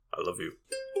I love you.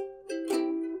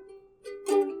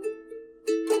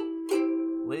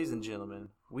 Ladies and gentlemen,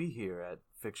 we here at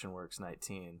FictionWorks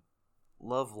 19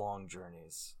 love long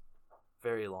journeys.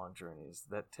 Very long journeys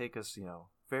that take us,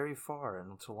 very far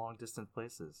and to long distant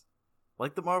places.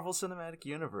 Like the Marvel Cinematic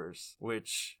Universe,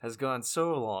 which has gone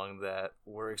so long that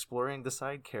we're exploring the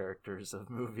side characters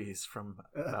of movies from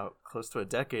about close to a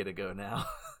decade ago now.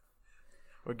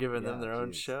 We're giving them their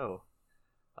own show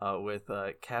with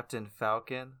Captain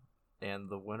Falcon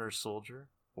and the Winter Soldier,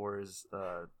 or is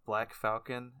Black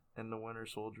Falcon and the Winter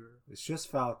Soldier? It's just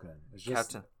Falcon. It's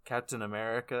just Captain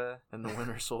America and the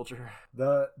Winter Soldier.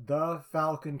 The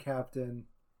Falcon Captain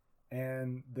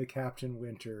and the Captain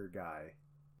Winter guy.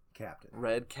 Captain.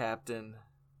 Red Captain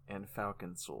and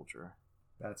Falcon Soldier.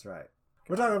 That's right.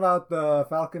 We're talking about the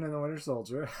Falcon and the Winter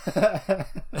Soldier.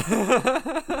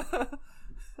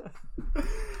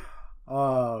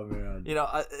 Oh man.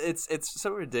 It's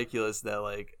so ridiculous that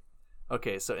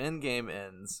okay, so Endgame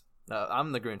ends.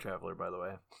 I'm the Green Traveler, by the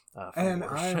way. And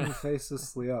I'm the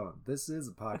Faceless Leon. This is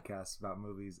a podcast about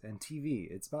movies and TV.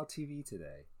 It's about TV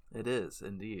today. It is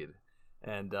indeed.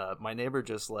 And my neighbor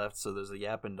just left, so there's a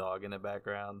yapping dog in the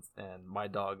background, and my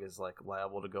dog is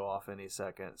liable to go off any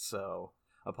second. So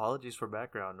apologies for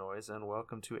background noise, and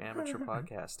welcome to amateur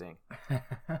podcasting.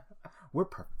 We're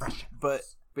professionals. But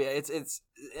yeah, it's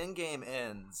Endgame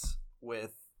ends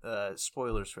with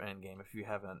spoilers for Endgame if you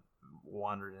haven't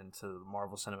wandered into the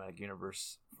Marvel Cinematic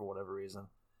Universe for whatever reason.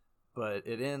 But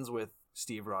it ends with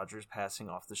Steve Rogers passing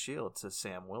off the shield to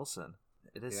Sam Wilson.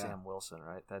 It is Sam Wilson,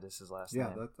 right? That is his last name.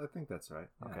 Yeah, I think that's right.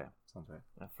 Yeah, okay. Sounds right.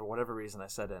 And for whatever reason, I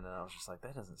said it, and I was just like,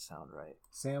 that doesn't sound right.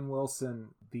 Sam Wilson,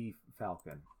 the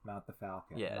Falcon, not the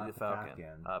Falcon. Yeah, not the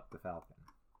Falcon. The Falcon.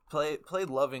 Played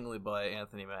lovingly by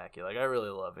Anthony Mackie. I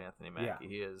really love Anthony Mackie. Yeah.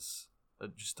 He is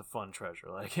just a fun treasure.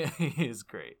 He is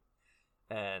great.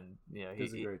 And, he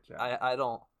does a great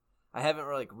job. I haven't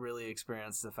really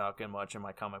experienced the Falcon much in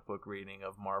my comic book reading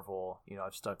of Marvel.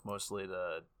 I've stuck mostly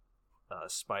to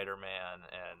Spider-Man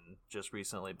and just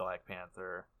recently Black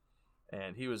Panther,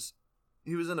 and he was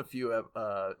in a few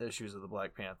issues of the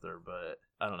Black Panther, but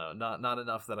I don't know, not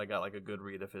enough that I got a good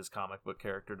read of his comic book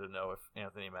character to know if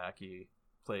Anthony Mackie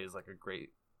plays a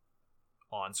great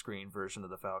on-screen version of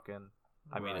the Falcon.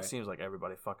 I mean, it seems like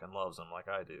everybody fucking loves him like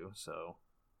I do, so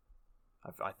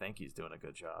I think he's doing a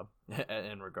good job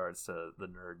in regards to the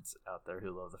nerds out there who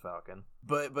love the Falcon.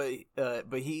 But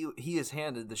he is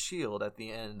handed the shield at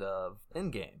the end of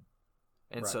Endgame.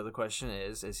 And so the question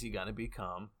is he going to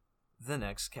become the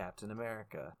next Captain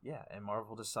America? Yeah, and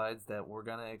Marvel decides that we're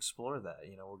going to explore that.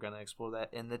 We're going to explore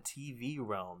that in the TV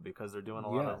realm because they're doing a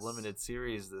lot of limited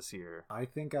series this year. I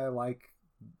think I like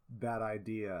that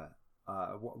idea.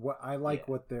 What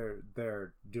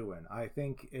they're doing. I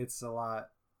think it's a lot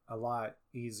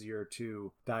easier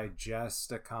to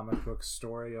digest a comic book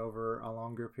story over a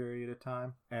longer period of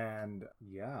time. And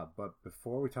but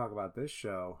before we talk about this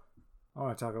show, I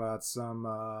want to talk about some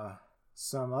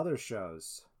other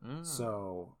shows.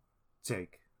 So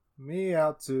take me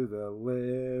out to the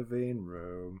living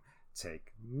room,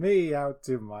 take me out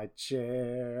to my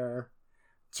chair,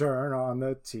 turn on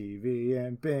the TV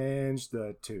and binge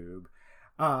the tube.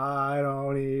 I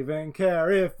don't even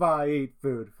care if I eat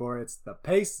food, for it's the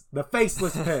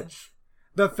faceless pitch.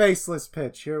 The faceless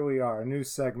pitch. Here we are, a new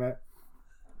segment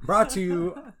brought to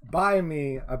you by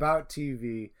me about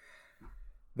TV.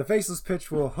 The faceless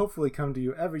pitch will hopefully come to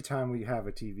you every time we have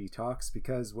a TV talks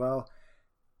because, well,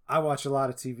 I watch a lot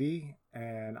of TV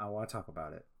and I want to talk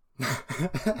about it.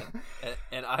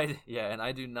 and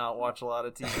I do not watch a lot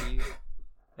of TV,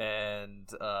 and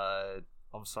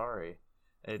I'm sorry.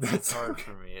 It's hard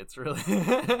for me. It's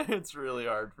really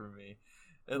hard for me.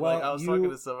 And I was talking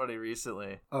to somebody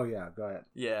recently. Oh yeah, go ahead.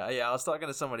 Yeah. I was talking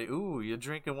to somebody. Ooh, you're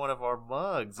drinking one of our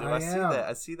mugs. I am.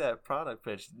 I see that product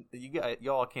pitch.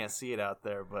 Y'all can't see it out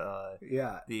there, but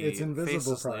it's invisible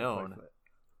Faceless Leon.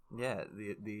 Yeah,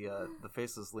 the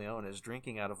Faceless Leon is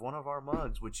drinking out of one of our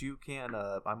mugs, which you can.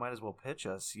 I might as well pitch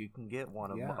us. You can get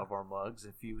one of our mugs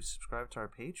if you subscribe to our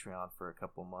Patreon for a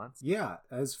couple months. Yeah,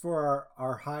 as for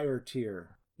our higher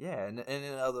tier. Yeah, and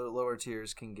in other lower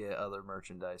tiers can get other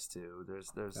merchandise too.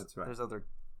 There's other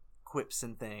quips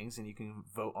and things, and you can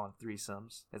vote on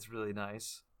threesomes. It's really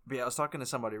nice. But yeah, I was talking to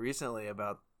somebody recently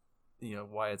about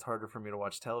why it's harder for me to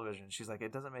watch television. She's like,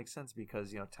 it doesn't make sense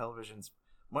because television's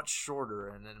much shorter,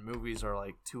 and then movies are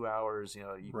 2 hours. You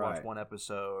can watch one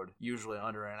episode usually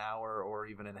under an hour or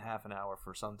even in half an hour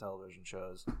for some television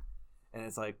shows, and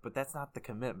it's but that's not the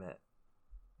commitment.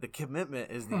 The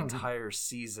commitment is the entire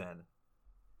season,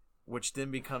 which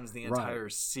then becomes the entire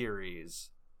series.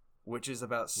 which is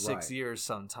about 6 Right. years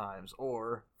sometimes.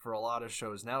 Or for a lot of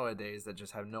shows nowadays that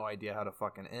just have no idea how to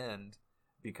fucking end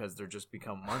because they're just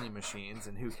become money machines,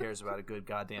 and who cares about a good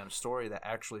goddamn story that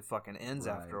actually fucking ends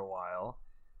Right. after a while.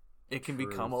 It can Truth.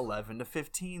 become 11 to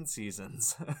 15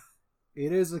 seasons.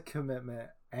 It is a commitment,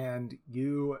 and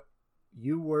you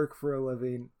work for a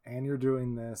living, and you're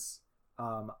doing this.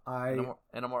 And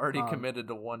I'm already committed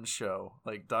to one show.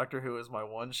 Like, Doctor Who is my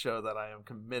one show that I am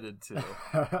committed to.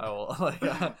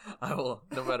 I will,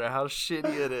 no matter how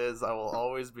shitty it is, I will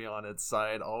always be on its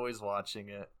side, always watching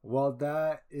it. Well,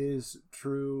 that is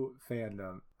true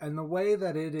fandom. And the way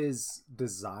that it is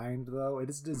designed, though, it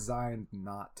is designed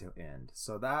not to end.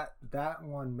 So that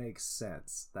one makes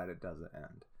sense that it doesn't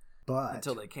end. But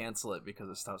until they cancel it because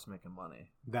it stops making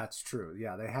money. That's true.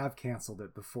 Yeah, they have canceled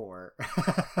it before.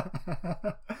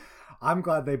 I'm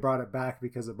glad they brought it back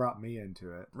because it brought me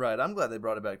into it. Right, I'm glad they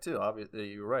brought it back too. Obviously,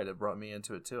 you're right. It brought me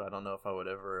into it too. I don't know if I would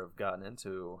ever have gotten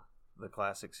into the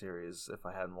classic series if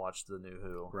I hadn't watched the new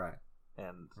Who. Right.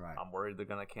 And right. I'm worried they're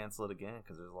going to cancel it again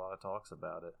because there's a lot of talks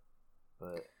about it.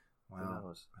 But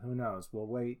who knows? We'll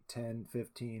wait 10,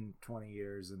 15, 20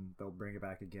 years and they'll bring it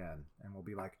back again. And we'll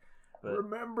be like,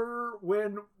 remember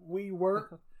when we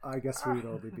weren't? I guess we'd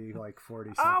only be like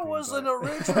 40 something. I was an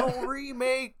original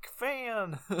remake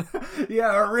fan.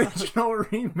 Yeah, original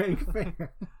remake fan.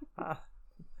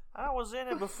 I was in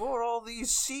it before all these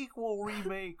sequel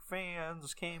remake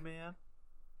fans came in.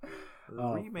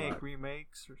 The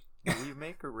remakers.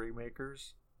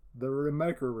 The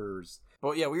remakerers.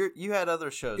 Well, yeah, you had other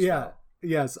shows. Yeah,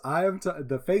 yes, I am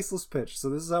the Faceless Pitch. So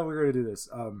this is how we're going to do this.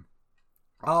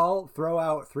 I'll throw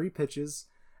out 3 pitches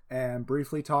and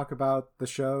briefly talk about the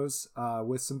shows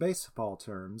with some baseball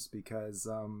terms because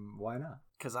why not?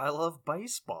 Because I love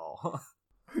baseball.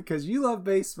 Because you love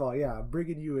baseball. Yeah, I'm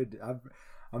bringing you in.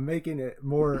 I'm making it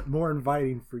more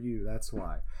inviting for you. That's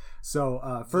why.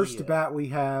 So first to bat, we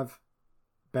have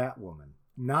Batwoman.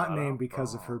 Not named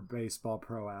because of her baseball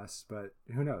prowess, but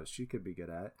who knows? She could be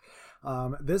good at it.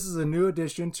 This is a new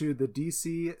addition to the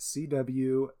DC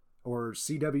CW or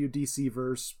CW DC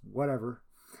verse, whatever.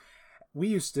 We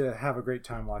used to have a great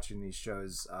time watching these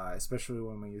shows, especially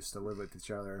when we used to live with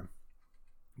each other.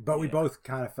 But we both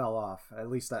kind of fell off. At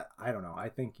least I don't know. I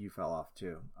think you fell off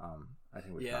too. I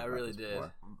think I really did.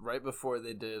 Before. Right before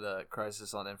they did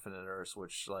Crisis on Infinite Earths,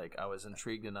 which I was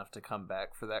intrigued enough to come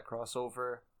back for that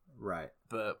crossover. Right.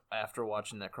 But after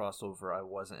watching that crossover, I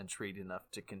wasn't intrigued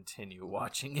enough to continue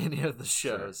watching any of the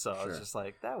shows. So I was just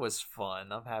like, that was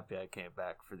fun. I'm happy I came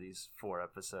back for these 4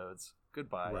 episodes.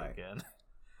 Goodbye again.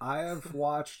 I have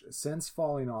watched, since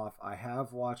falling off, I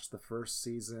have watched the first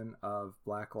season of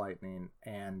Black Lightning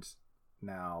and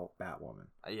now Batwoman.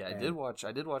 I did watch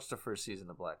the first season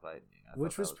of Black Lightning.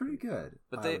 Which was pretty good.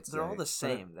 But they're all the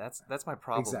same. That's my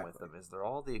problem with them, is they're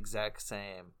all the exact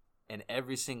same. And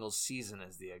every single season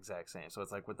is the exact same. So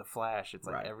it's like with The Flash, it's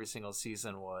like every single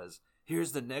season was,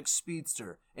 here's the next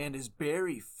speedster. And is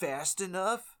Barry fast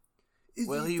enough?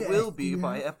 Well, he will be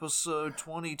by episode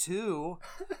 22.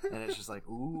 And it's just like,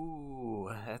 ooh,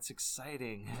 that's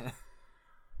exciting.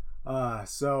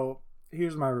 So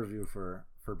here's my review for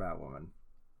Batwoman.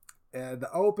 The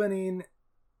opening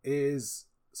is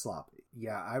sloppy.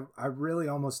 Yeah, I really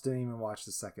almost didn't even watch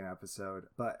the second episode,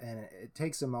 and it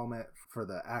takes a moment for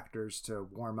the actors to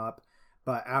warm up,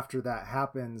 but after that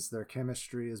happens, their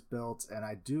chemistry is built, and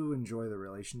I do enjoy the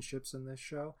relationships in this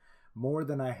show more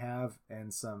than I have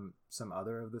in some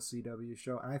other of the CW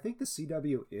show, and I think the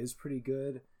CW is pretty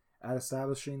good at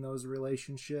establishing those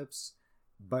relationships,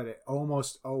 but it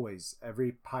almost always,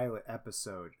 every pilot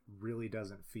episode really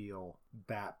doesn't feel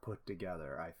that put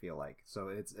together, I feel like. So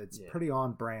it's pretty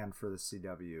on brand for the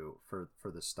CW for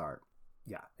the start.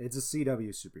 Yeah, it's a CW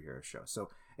superhero show. So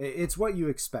it's what you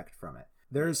expect from it.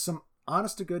 There's some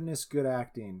honest to goodness good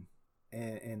acting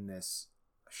in this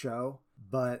show,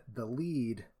 but the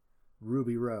lead,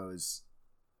 Ruby Rose,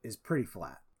 is pretty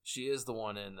flat. She is the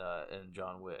one in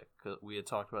John Wick. We had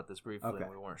talked about this briefly, and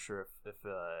we weren't sure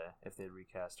if they'd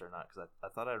recast her or not, because I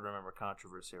thought I'd remember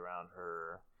controversy around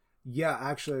her. Yeah,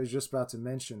 actually, I was just about to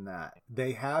mention that.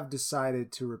 They have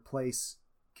decided to replace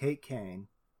Kate Kane,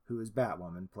 who is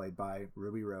Batwoman, played by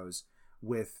Ruby Rose,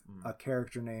 with a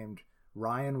character named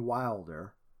Ryan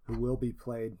Wilder, who will be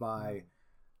played by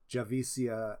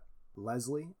Javicia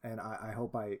Leslie, and I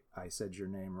hope I said your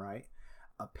name right.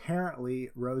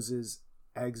 Apparently, Rose's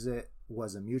exit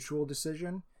was a mutual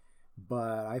decision,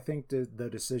 but I think the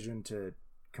decision to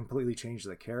completely change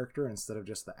the character instead of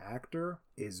just the actor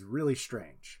is really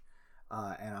strange,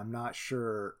 and I'm not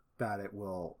sure that it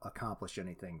will accomplish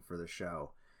anything for the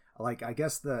show. Like, I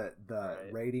guess the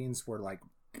ratings were like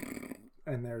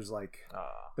and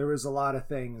there was a lot of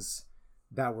things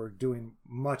that were doing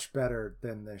much better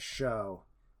than this show,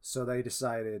 so they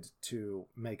decided to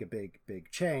make a big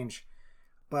change.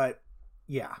 But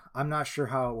yeah, I'm not sure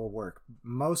how it will work,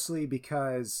 mostly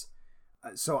because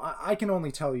I can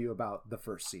only tell you about the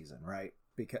first season, right?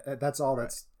 Because that's all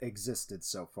that's existed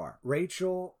so far.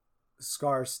 Rachel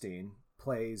Skarstein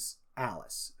plays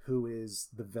Alice, who is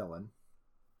the villain,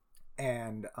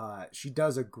 and she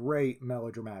does a great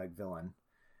melodramatic villain,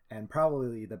 and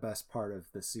probably the best part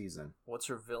of the season. What's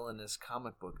her villainous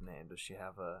comic book name? Does she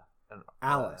have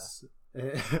Alice?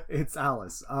 It's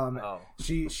Alice.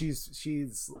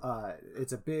 She's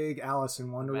it's a big Alice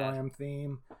in Wonderland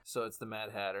theme. So it's the Mad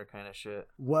Hatter kind of shit.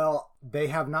 Well, they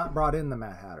have not brought in the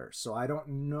Mad Hatter, so I don't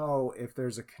know if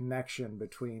there's a connection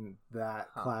between that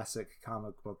classic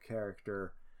comic book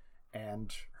character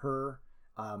and her.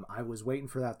 I was waiting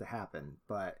for that to happen,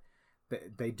 but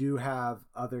they do have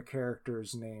other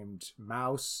characters named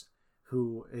Mouse,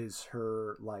 who is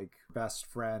her like best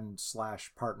friend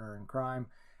 / partner in crime,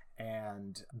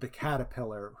 and the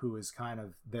Caterpillar, who is kind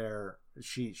of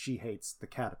she hates the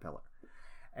Caterpillar,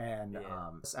 and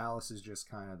Alice is just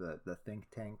kind of the think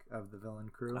tank of the villain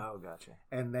crew. Oh, gotcha.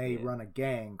 And they run a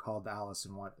gang called Alice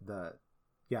in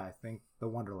I think the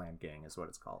Wonderland Gang is what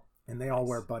it's called, and they all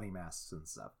wear bunny masks and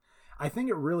stuff. I think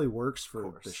it really works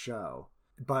for the show,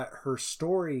 but her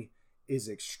story is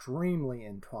extremely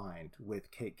entwined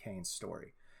with Kate Kane's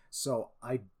story. So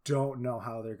I don't know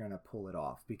how they're going to pull it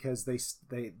off, because they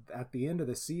at the end of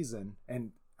the season,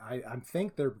 and I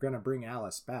think they're going to bring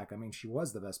Alice back. I mean, she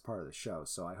was the best part of the show,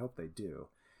 so I hope they do.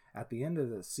 At the end of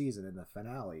the season, in the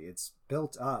finale, it's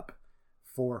built up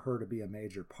for her to be a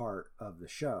major part of the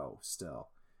show still.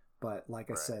 But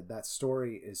like I said, that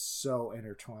story is so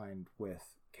intertwined with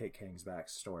Kate Kane's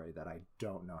backstory that I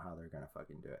don't know how they're going to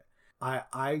fucking do it.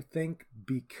 I think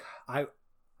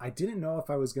I didn't know if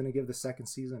I was going to give the second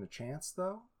season a chance,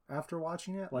 though, after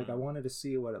watching it. Like, I wanted to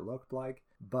see what it looked like.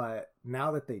 But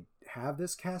now that they have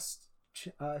this cast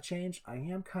change, I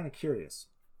am kind of curious.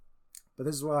 But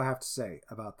this is what I have to say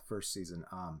about the first season.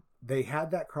 They had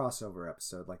that crossover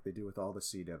episode like they do with all the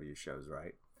CW shows,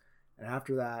 right? And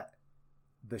after that,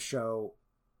 the show,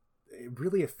 it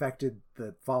really affected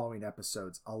the following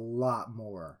episodes a lot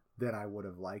more than I would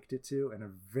have liked it to, in a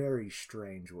very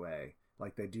strange way.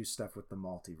 Like, they do stuff with the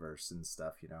multiverse and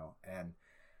stuff, you know, and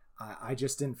I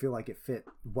just didn't feel like it fit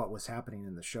what was happening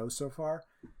in the show so far.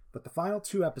 But the final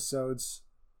 2 episodes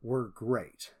were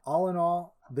great. All in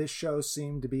all, this show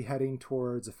seemed to be heading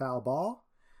towards a foul ball,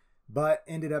 but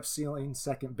ended up sealing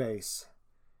second base.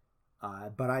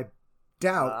 But I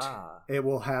doubt it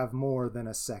will have more than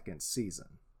a second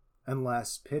season,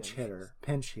 unless pinch hitter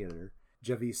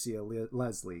Javicia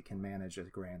Leslie can manage a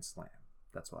grand slam.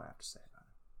 That's what I have to say about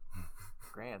it.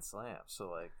 Grand slam. So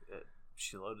like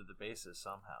she loaded the bases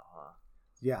somehow, huh?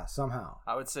 Yeah, somehow.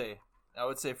 I would say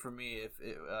for me, if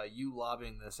you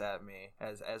lobbing this at me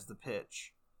as the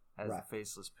pitch, the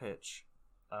faceless pitch,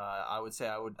 I would say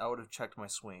I would have checked my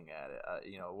swing at it.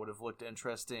 It would have looked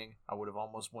interesting. I would have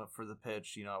almost went for the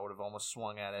pitch. I would have almost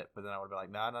swung at it, but then I would have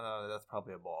been like, no, that's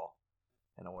probably a ball,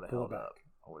 and I would have held up.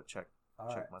 I would have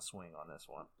checked my swing on this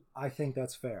one. I think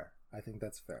that's fair.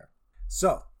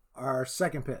 So, our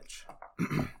second pitch.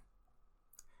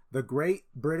 The Great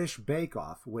British Bake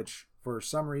Off, which for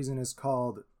some reason is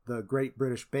called The Great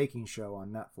British Baking Show on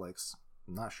Netflix.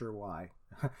 I'm not sure why,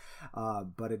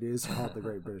 but it is called The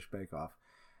Great British Bake Off.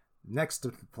 Next to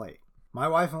the plate. My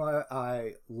wife and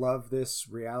I love this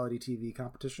reality TV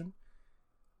competition.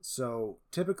 So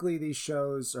typically these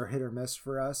shows are hit or miss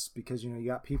for us because, you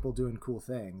got people doing cool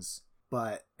things,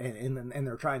 but and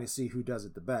they're trying to see who does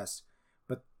it the best.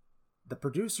 But the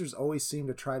producers always seem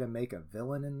to try to make a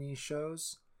villain in these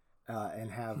shows.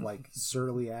 And have like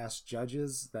surly ass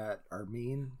judges that are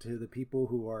mean to the people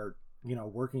who are,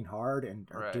 working hard and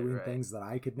are doing things that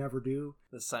I could never do.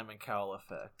 The Simon Cowell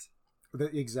effect.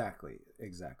 Exactly.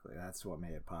 That's what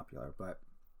made it popular. But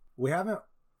we haven't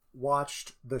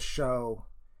watched the show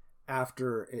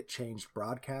after it changed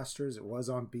broadcasters. It was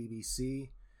on BBC,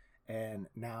 and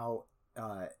now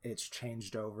it's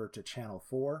changed over to Channel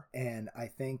 4, and I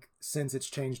think since it's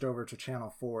changed over to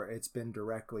Channel 4, it's been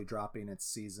directly dropping its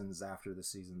seasons after the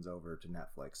season's over to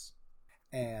Netflix.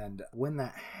 And when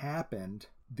that happened,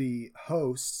 the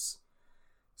hosts,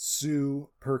 Sue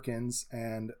Perkins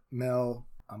and Mel,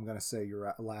 I'm gonna say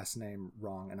your last name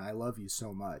wrong, and I love you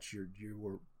so much.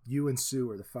 You and Sue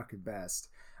are the fucking best.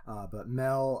 But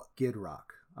Mel Gidrock,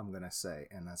 I'm going to say,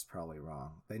 and that's probably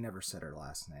wrong. They never said her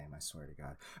last name, I swear to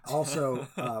God. Also,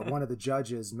 one of the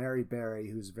judges, Mary Berry,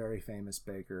 who's a very famous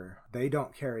baker, they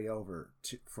don't carry over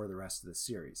for the rest of the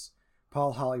series.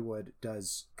 Paul Hollywood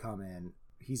does come in.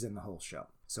 He's in the whole show.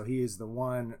 So he is the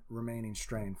one remaining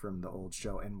strain from the old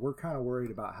show. And we're kind of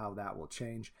worried about how that will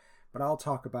change. But I'll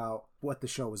talk about what the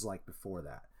show was like before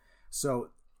that. So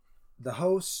the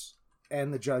hosts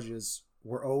and the judges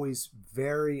were always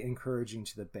very encouraging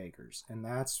to the bakers. And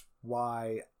that's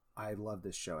why I love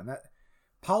this show. And that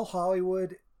Paul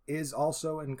Hollywood is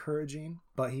also encouraging,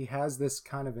 but he has this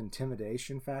kind of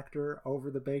intimidation factor over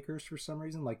the bakers for some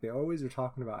reason. Like, they always are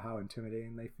talking about how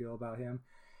intimidating they feel about him.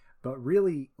 But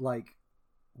really, like,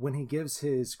 when he gives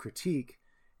his critique,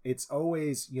 it's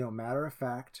always, matter of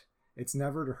fact. It's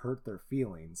never to hurt their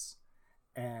feelings.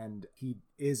 And he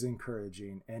is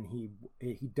encouraging, and he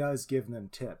does give them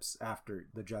tips after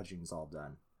the judging's all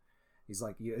done. He's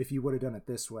like, if you would have done it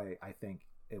this way, I think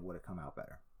it would have come out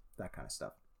better. That kind of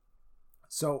stuff.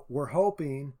 So we're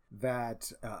hoping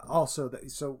that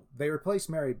so they replaced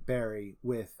Mary Berry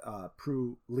with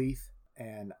Prue Leith,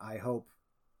 and I hope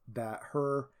that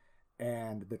her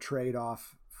and the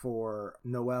trade-off for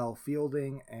Noelle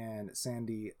Fielding and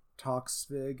Sandy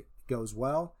Toksvig goes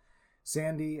well.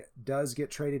 Sandy does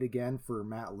get traded again for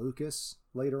Matt Lucas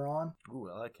later on. Ooh,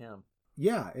 I like him.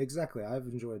 Yeah, exactly. I've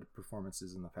enjoyed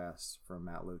performances in the past from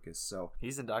Matt Lucas. So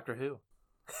he's in Doctor Who.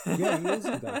 Yeah, he is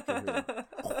in Doctor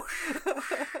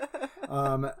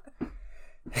Who.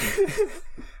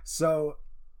 So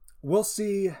we'll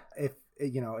see if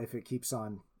it keeps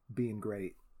on being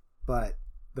great. But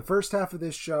the first half of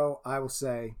this show, I will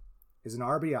say, is an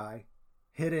RBI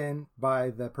hit in by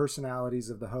the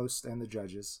personalities of the host and the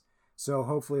judges. So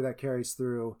hopefully that carries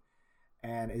through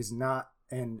and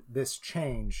this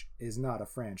change is not a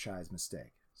franchise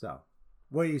mistake. So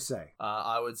what do you say?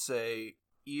 I would say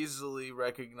easily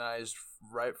recognized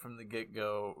right from the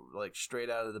get-go, like straight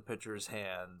out of the pitcher's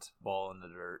hand, ball in the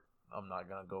dirt. I'm not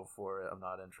going to go for it. I'm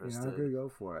not interested. You're not going to go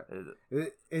for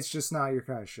it. It's just not your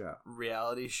kind of show.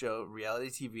 Reality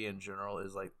TV in general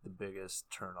is like the biggest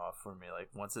turnoff for me. Like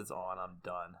once it's on, I'm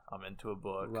done. I'm into a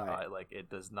book. Right. It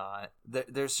does not.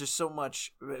 There's just so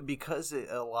much because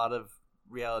a lot of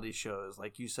reality shows,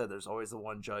 like you said, there's always the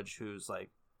one judge whose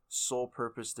like sole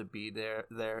purpose to be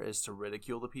there is to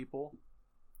ridicule the people.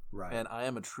 Right. And I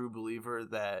am a true believer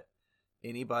that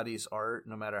anybody's art,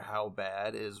 no matter how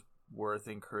bad, is worth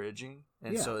encouraging.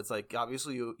 And so it's like,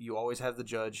 obviously you always have the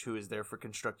judge who is there for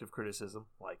constructive criticism.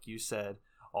 Like you said,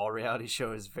 all reality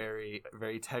show is very,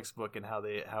 very textbook in how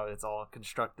it's all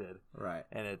constructed. Right.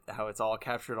 And how it's all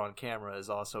captured on camera is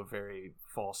also very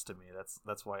false to me.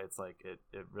 That's why it's like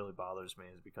it really bothers me,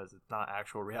 is because it's not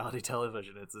actual reality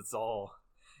television. It's all,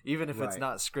 even if it's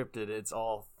not scripted, it's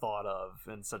all thought of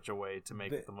in such a way to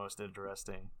make it the most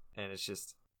interesting. And it's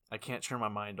just, I can't turn my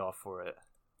mind off for it.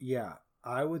 Yeah.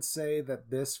 I would say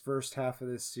that this first half of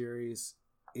this series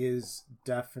is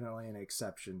definitely an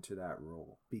exception to that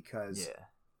rule, because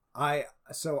I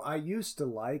used to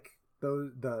like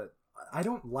I've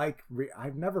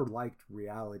never liked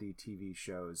reality TV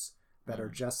shows that are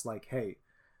just like, hey,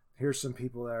 here's some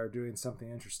people that are doing something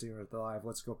interesting with their life.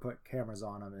 Let's go put cameras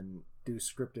on them and do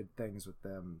scripted things with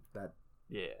them that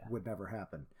would never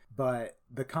happen. But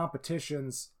the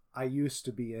competitions I used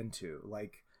to be into,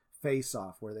 like Face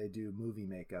Off, where they do movie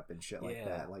makeup and shit like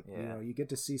that. Like, you get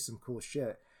to see some cool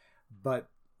shit. But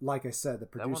like I said, the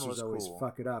producers always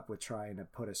fuck it up with trying to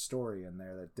put a story in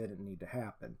there that didn't need to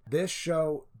happen. This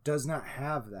show does not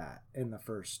have that in the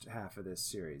first half of this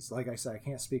series. Like I said, I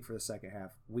can't speak for the second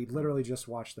half. We literally just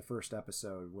watched the first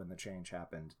episode when the change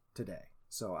happened today.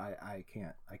 So I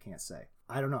can't say.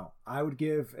 I don't know. I would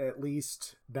give at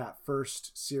least that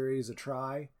first series a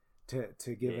try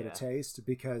to give it a taste,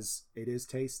 because it is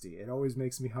tasty. It always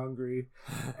makes me hungry.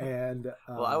 And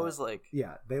well, I was like,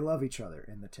 they love each other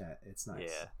in the tent. It's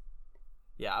nice.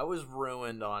 Yeah, I was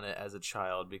ruined on it as a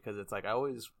child, because it's like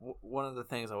one of the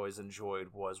things I always enjoyed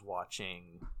was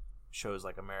watching shows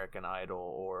like American Idol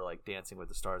or like Dancing with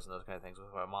the Stars and those kind of things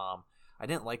with my mom. I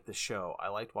didn't like the show. I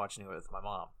liked watching it with my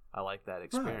mom. I liked that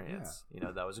experience.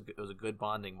 Right, that it was a good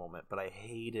bonding moment. But I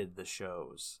hated the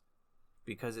shows,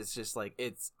 because it's just like,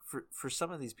 it's for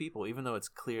some of these people, even though it's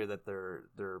clear that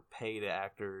they're paid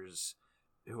actors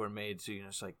who are made to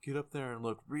just like get up there and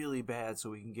look really bad so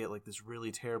we can get like this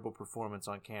really terrible performance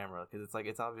on camera, because it's like,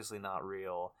 it's obviously not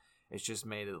real. It's just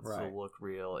made it to look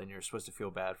real, and you're supposed to feel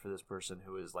bad for this person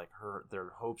who is like, their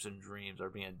hopes and dreams are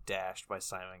being dashed by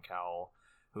Simon Cowell,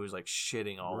 who is like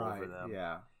shitting all over them.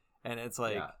 And it's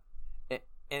like,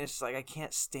 and it's like, I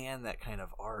can't stand that kind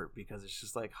of art, because it's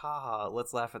just like, haha,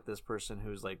 let's laugh at this person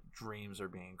whose like dreams are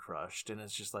being crushed. And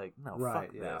it's just like, no,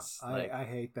 fuck this. I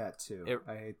hate that too.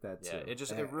 I hate that too.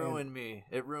 It ruined me.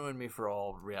 It ruined me for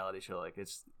all reality show. Like,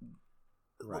 it's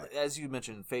Right. as you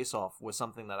mentioned, Face Off was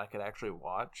something that I could actually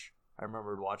watch. I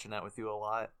remembered watching that with you a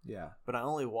lot. Yeah. But I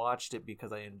only watched it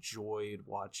because I enjoyed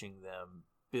watching them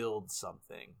build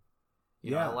something.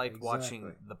 You know, I liked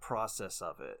watching the process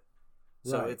of it.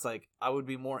 So it's like I would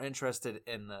be more interested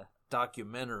in the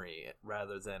documentary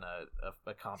rather than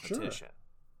a competition. Sure.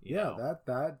 Yeah,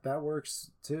 that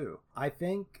works too. I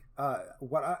think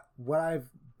what I've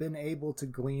been able to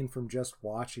glean from just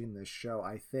watching this show,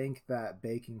 I think that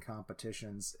baking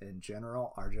competitions in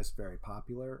general are just very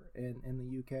popular in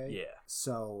the UK. Yeah.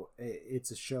 So it's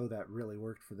a show that really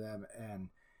worked for them, and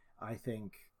I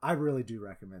think I really do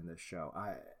recommend this show.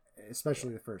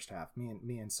 Especially the first half.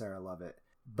 Me and Sarah love it.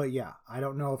 But yeah, I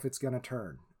don't know if it's gonna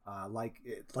turn. Like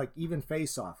even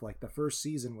Face Off, like the first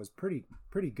season was pretty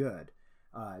good.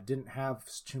 Didn't have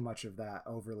too much of that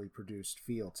overly produced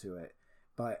feel to it,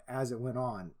 but as it went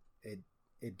on,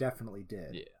 it definitely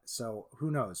did. Yeah. So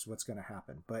who knows what's going to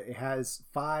happen? But it has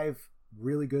 5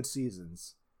 really good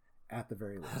seasons at the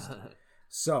very least.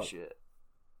 So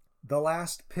the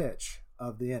last pitch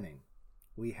of the inning,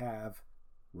 we have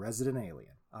Resident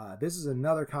Alien. This is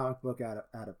another comic book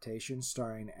adaptation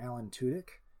starring Alan Tudyk,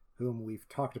 whom we've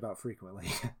talked about frequently,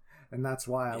 and that's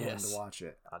why I wanted to watch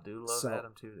it. I do love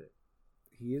Adam Tudyk.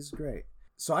 He is great.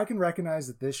 So I can recognize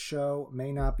that this show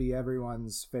may not be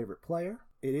everyone's favorite player.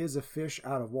 It is a fish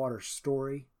out of water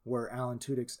story where Alan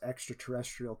Tudyk's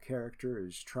extraterrestrial character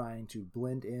is trying to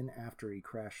blend in after he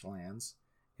crash lands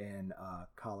in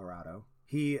Colorado.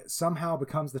 He somehow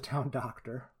becomes the town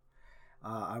doctor.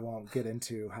 I won't get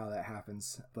into how that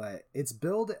happens, but it's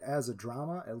billed as a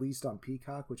drama, at least on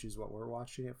Peacock, which is what we're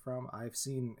watching it from. I've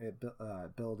seen it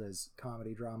billed as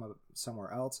comedy drama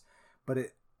somewhere else, but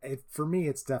for me,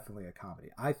 it's definitely a comedy.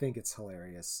 I think it's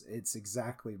hilarious. It's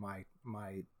exactly my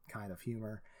kind of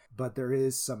humor, but there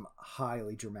is some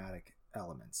highly dramatic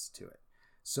elements to it.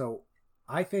 So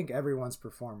I think everyone's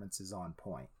performance is on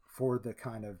point for the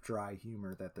kind of dry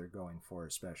humor that they're going for,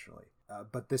 especially.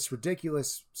 But this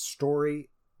ridiculous story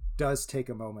does take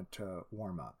a moment to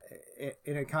warm up.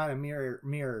 And it kind of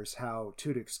mirrors how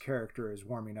Tudyk's character is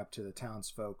warming up to the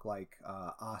townsfolk like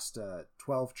Asta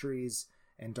Twelvetrees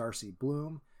and Darcy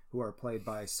Bloom, who are played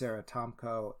by Sarah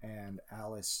Tomko and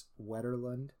Alice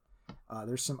Wetterlund.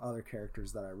 There's some other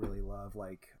characters that I really love.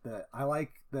 I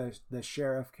like the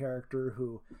sheriff character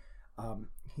who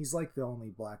he's like the only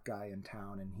black guy in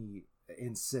town, and he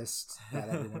insists that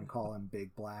everyone call him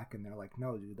Big Black, and they're like,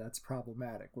 no dude, that's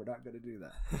problematic, we're not going to do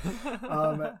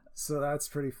that. So that's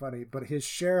pretty funny. But his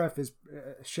sheriff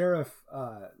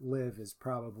Liv is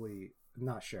probably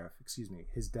not sheriff, excuse me,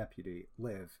 his deputy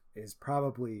Liv is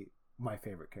probably my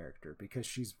favorite character because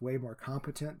she's way more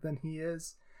competent than he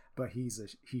is, but he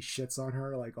shits on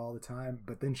her like all the time,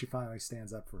 but then she finally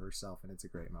stands up for herself, and it's a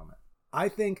great moment. I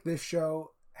think this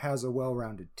show has a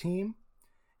well-rounded team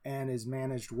and is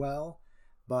managed well,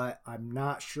 but I'm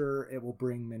not sure it will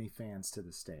bring many fans to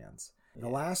the stands. The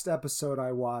last episode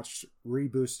I watched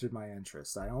reboosted my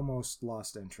interest. I almost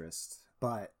lost interest,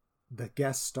 but the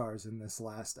guest stars in this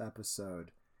last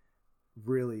episode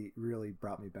really, really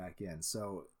brought me back in.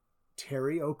 So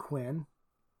Terry O'Quinn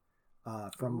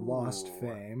from Lost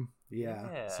fame.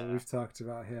 Yeah. So we've talked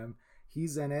about him.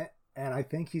 He's in it, and I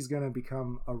think he's going to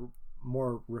become a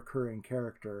more recurring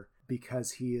character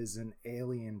because he is an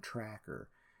alien tracker.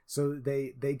 So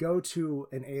they go to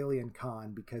an alien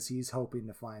con because he's hoping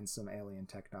to find some alien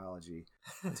technology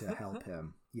to help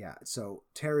him. Yeah, so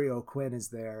Terry O'Quinn is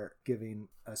there giving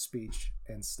a speech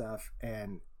and stuff,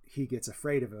 and he gets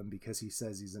afraid of him because he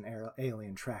says he's an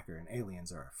alien tracker and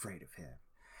aliens are afraid of him.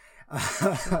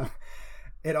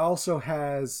 It also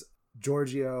has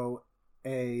Giorgio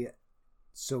A.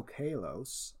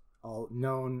 Tsoukalos,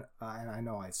 known, and I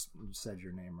know I said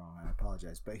your name wrong, I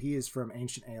apologize, but he is from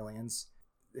Ancient Aliens.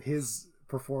 His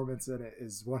performance in it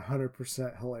is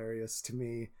 100% hilarious to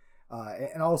me,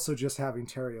 and also just having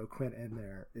Terry O'Quinn in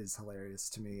there is hilarious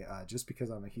to me, just because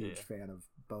I'm a huge fan of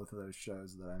both of those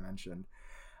shows that I mentioned.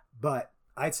 But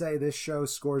I'd say this show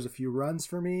scores a few runs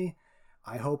for me.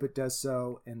 I hope it does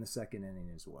so in the second inning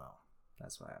as well.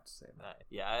 That's what I have to say about it.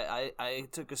 Yeah, I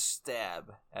took a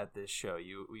stab at this show.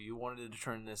 You wanted to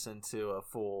turn this into a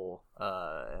full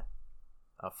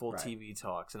TV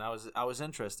talks, and I was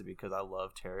interested because I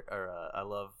love I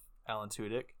love Alan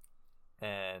Tudyk,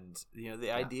 and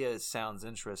the idea sounds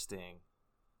interesting,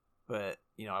 but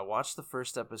I watched the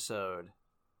first episode,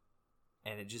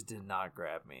 and it just did not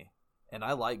grab me. And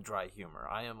I like dry humor.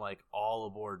 I am like all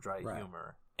aboard dry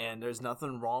humor. And there's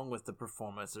nothing wrong with the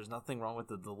performance. There's nothing wrong with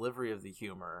the delivery of the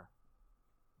humor.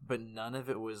 But none of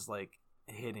it was like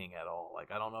hitting at all.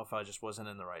 Like, I don't know if I just wasn't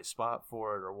in the right spot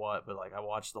for it or what, but like I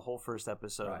watched the whole first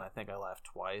episode and I think I laughed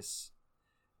twice,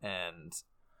 and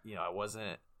I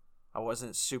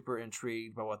wasn't super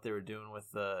intrigued by what they were doing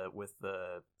with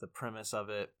the premise of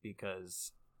it,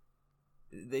 because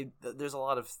there's a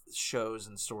lot of shows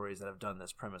and stories that have done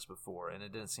this premise before, and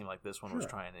it didn't seem like this one was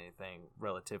trying anything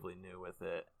relatively new with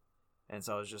it. And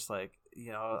so I was just like,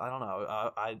 I don't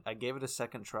know. I gave it a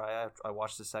second try. I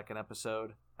watched the second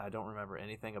episode. I don't remember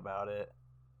anything about it.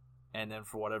 And then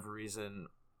for whatever reason,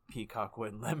 Peacock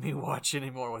wouldn't let me watch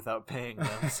anymore without paying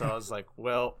them. So I was like,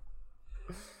 well,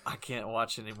 I can't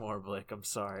watch anymore, Blake. I'm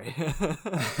sorry.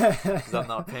 'Cause I'm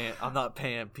not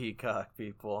paying Peacock,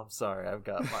 people. I'm sorry. I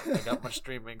got my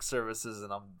streaming services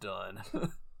and I'm done.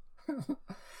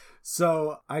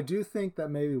 So I do think that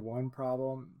maybe one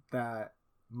problem that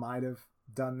might have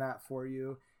done that for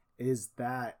you is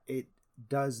that it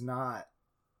does not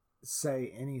say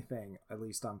anything, at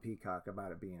least on Peacock,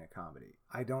 about it being a comedy.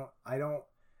 I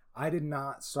did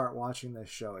not start watching this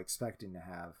show expecting to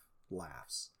have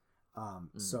laughs.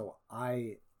 So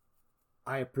I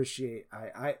appreciate,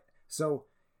 I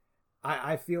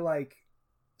feel like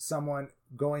someone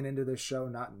going into this show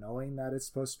not knowing that it's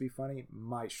supposed to be funny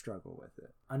might struggle with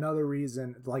it. Another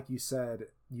reason, like you said,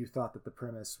 you thought that the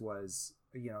premise was,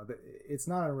 it's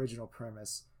not an original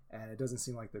premise, and it doesn't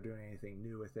seem like they're doing anything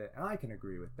new with it, and I can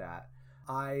agree with that.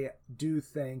 I do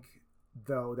think,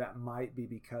 though, that might be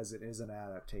because it is an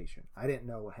adaptation. I didn't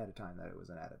know ahead of time that it was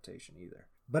an adaptation either.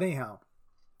 But anyhow,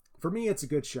 for me, it's a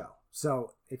good show.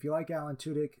 So if you like Alan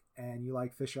Tudyk and you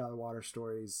like fish out of the water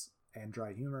stories and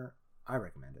dry humor, I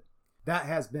recommend it. That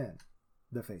has been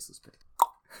the Faceless Pig.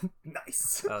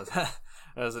 Nice. That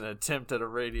was an attempt at a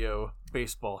radio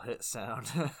baseball hit sound.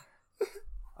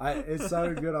 It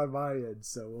sounded good on my end,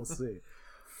 so we'll see.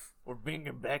 We're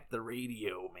bringing back the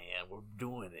radio, man. We're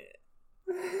doing it.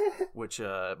 Which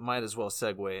might as well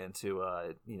segue into,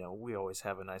 we always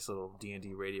have a nice little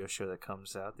D&D radio show that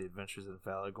comes out, The Adventures in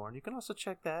Falagorn. You can also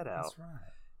check that out. That's right.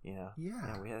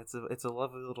 It's a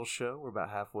lovely little show. We're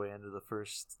about halfway into the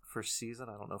first season.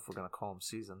 I don't know if we're gonna call them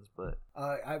seasons, but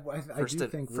I do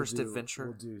think adventure.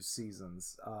 We'll do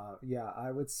seasons.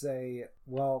 I would say,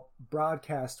 well,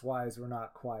 broadcast wise, we're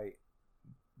not quite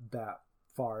that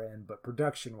far in, but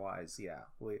production wise,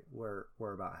 we're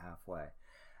about halfway,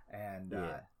 and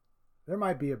there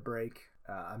might be a break,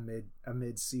 a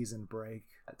mid season break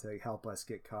to help us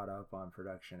get caught up on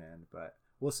production end, but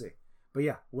we'll see. But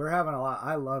yeah, we're having a lot.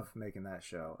 I love making that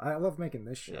show. I love making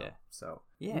this show. Yeah. So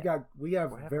we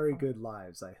have very good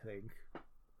lives, I think,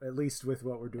 at least with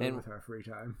what we're doing with our free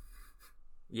time.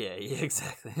 Yeah,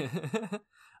 exactly.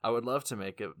 I would love to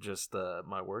make it just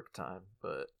my work time,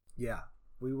 but yeah,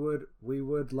 we would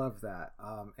love that.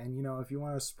 And if you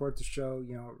want to support the show,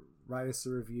 write us a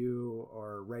review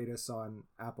or rate us on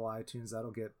Apple iTunes.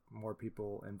 That'll get more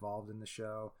people involved in the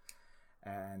show.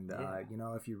 And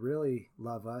if you really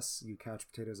love us, you couch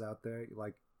potatoes out there,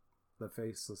 like the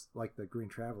Faceless, like the Green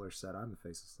Traveler said, I'm the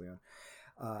Faceless Leon.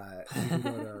 You can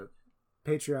go to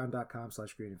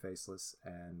patreon.com/Green and Faceless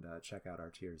and check out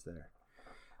our tiers there.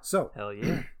 So hell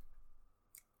yeah,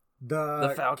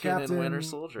 the Falcon Captain, and Winter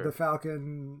Soldier, the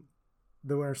Falcon,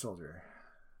 the Winter Soldier.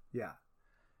 Yeah,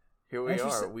 here we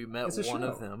are. We met one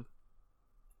of them.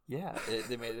 Yeah,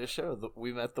 they made it a show.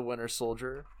 We met the Winter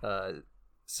Soldier.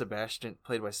 Sebastian,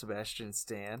 played by Sebastian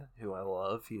Stan, who I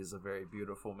love. He is a very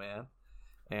beautiful man,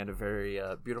 and a very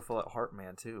beautiful at heart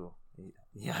man too.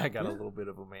 I got a little bit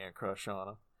of a man crush on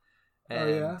him.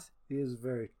 And he is a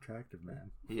very attractive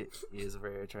man. He is a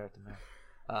very attractive man.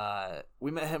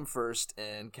 We met him first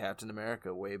in Captain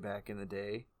America way back in the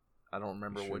day. I don't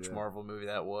remember which Marvel movie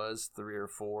that was, 3 or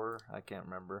 4. I can't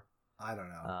remember. I don't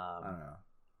know.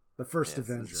 The first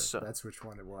Avenger. That's which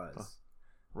one it was.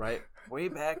 Right, way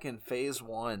back in Phase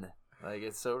 1, like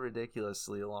it's so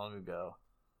ridiculously long ago,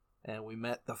 and we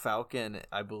met the Falcon,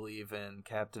 I believe, in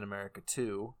Captain America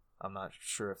 2. I'm not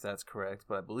sure if that's correct,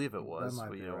 but I believe it was. That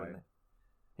might be right.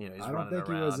 He's I don't think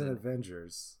he was in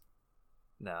Avengers.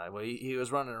 No, well, he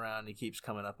was running around. And he keeps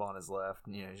coming up on his left,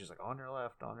 and he's just like on your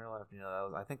left, on your left.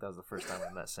 I think that was the first time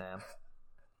we met Sam.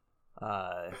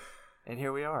 And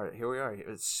here we are.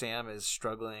 Sam is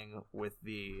struggling with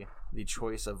the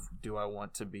choice of, do I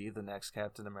want to be the next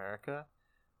Captain America?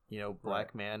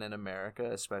 Black man in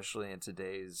America, especially in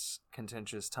today's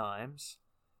contentious times.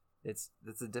 It's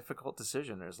a difficult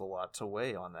decision. There's a lot to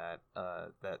weigh on that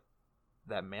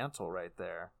mantle right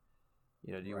there.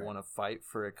 Do you want to fight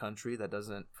for a country that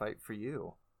doesn't fight for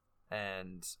you?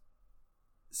 And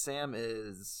Sam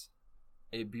is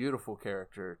a beautiful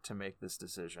character to make this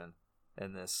decision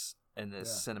in this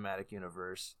cinematic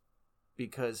universe.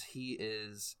 because he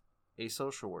is a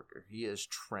social worker. He is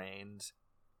trained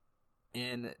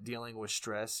in dealing with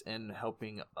stress and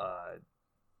helping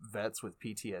vets with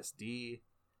PTSD.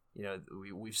 You know,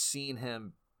 we've seen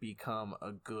him become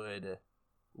a good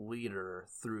leader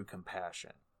through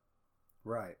compassion.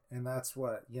 Right. And that's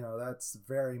what, that's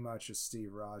very much a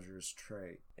Steve Rogers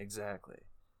trait. Exactly.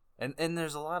 And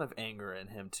there's a lot of anger in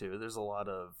him too. There's a lot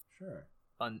of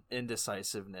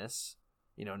indecisiveness,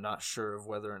 not sure of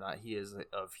whether or not he is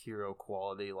of hero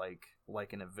quality,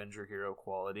 like an Avenger hero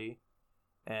quality.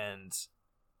 And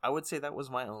I would say that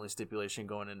was my only stipulation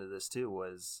going into this too,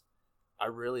 was I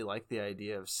really like the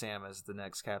idea of Sam as the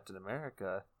next Captain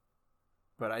America,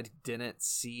 but I didn't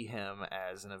see him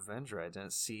as an Avenger. I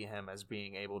didn't see him as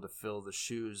being able to fill the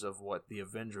shoes of what the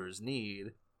Avengers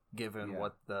need, given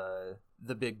what the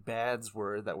big bads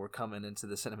were that were coming into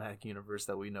the cinematic universe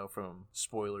that we know from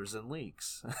spoilers and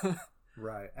leaks.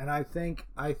 Right. And I think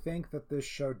that this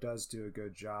show does do a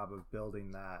good job of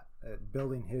building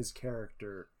his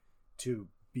character to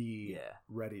be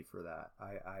ready for that.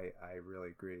 I really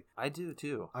agree. I do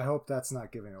too. I hope that's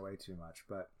not giving away too much,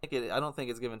 but I don't think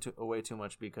it's giving away too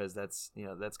much, because that's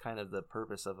kind of the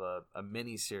purpose of a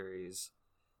mini series.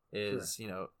 Is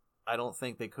I don't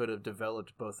think they could have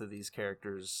developed both of these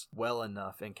characters well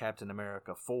enough in Captain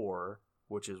America 4,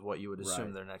 which is what you would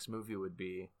assume their next movie would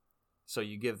be. So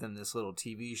you give them this little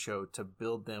TV show to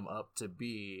build them up to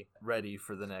be ready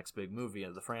for the next big movie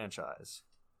of the franchise.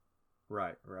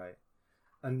 Right.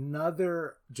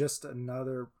 Another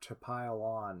to pile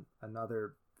on,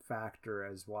 another factor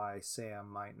as why Sam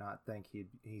might not think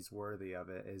he's worthy of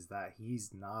it is that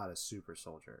he's not a super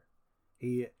soldier.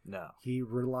 He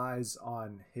relies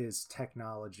on his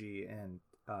technology and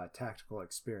tactical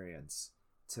experience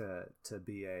to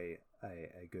be a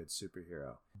good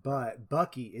superhero. But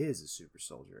Bucky is a super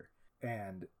soldier.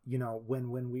 And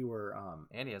when we were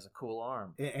and he has a cool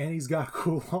arm. And he's got a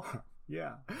cool arm.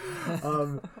 Yeah.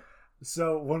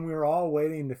 So when we were all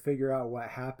waiting to figure out what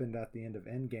happened at the end of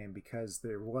Endgame, because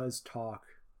there was talk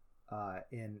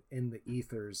in the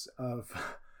ethers of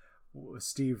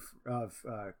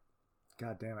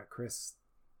God damn it, Chris.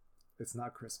 It's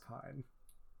not Chris Pine.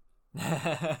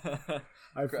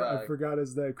 I forgot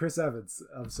his name. Chris Evans.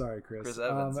 I'm sorry, Chris. Chris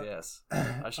Evans, yes.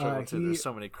 I struggle too. There's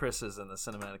so many Chris's in the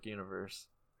cinematic universe.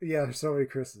 Yeah, there's so many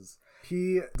Chris's.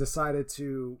 He decided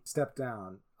to step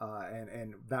down,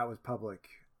 and that was public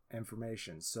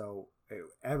information. So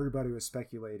everybody was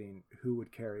speculating who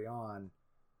would carry on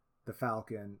the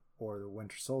Falcon or the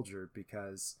Winter Soldier,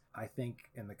 because I think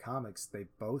in the comics they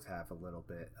both have a little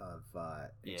bit of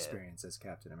experience as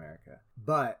Captain America.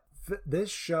 But this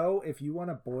show, if you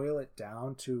want to boil it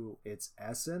down to its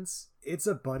essence, it's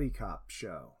a buddy cop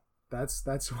show. That's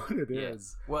what it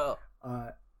is. Well,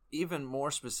 even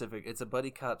more specific, it's a buddy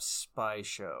cop spy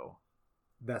show.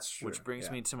 That's true. Which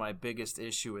brings me to my biggest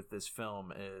issue with this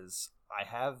film is I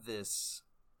have this...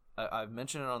 I've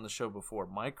mentioned it on the show before.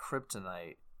 My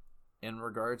kryptonite in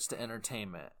regards to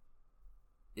entertainment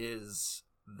is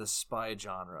the spy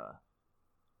genre.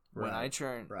 When I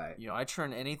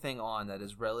turn anything on that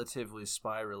is relatively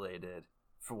spy related,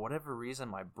 for whatever reason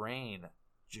my brain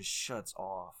just shuts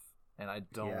off, and I'm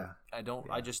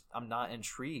not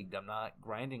intrigued. I'm not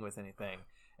grinding with anything.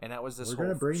 And that was this. We're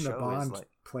gonna bring the Bond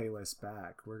playlist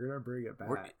back. We're gonna bring it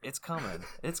back. It's coming.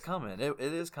 It's coming. It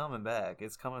is coming back.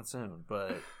 It's coming soon.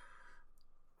 But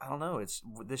I don't know. It's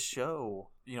this show.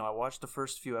 I watched the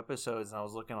first few episodes and I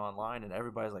was looking online and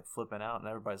everybody's like flipping out and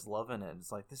everybody's loving it.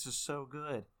 It's like, this is so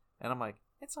good. And I'm like,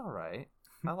 it's all right.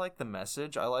 I like the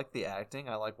message. I like the acting.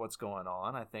 I like what's going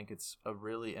on. I think it's a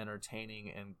really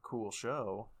entertaining and cool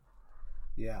show.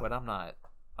 Yeah. But I'm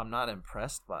not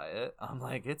impressed by it. I'm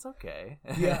like, it's okay.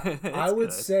 Yeah. I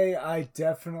would say I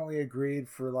definitely agreed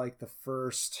for like the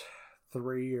first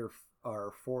 3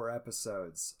 or 4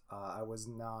 episodes. I was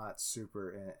not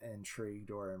super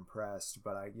intrigued or impressed,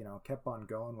 but I kept on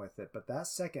going with it. But that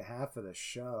second half of the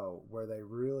show, where they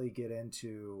really get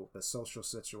into the social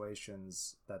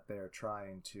situations that they're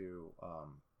trying to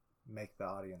make the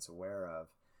audience aware of,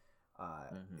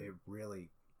 it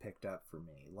really picked up for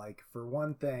me. Like, for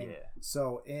one thing,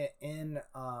 so in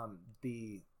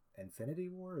the Infinity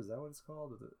War, is that what it's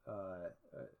called?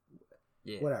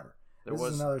 Whatever. There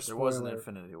was an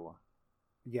Infinity War.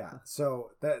 Yeah,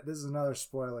 so this is another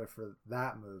spoiler for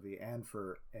that movie and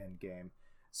for Endgame.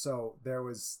 So there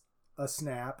was a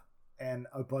snap and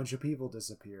a bunch of people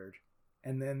disappeared,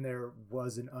 and then there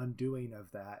was an undoing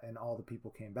of that and all the people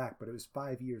came back, but it was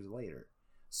 5 years later.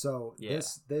 So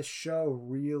this show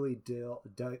really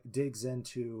digs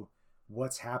into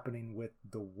what's happening with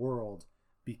the world,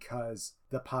 because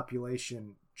the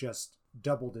population just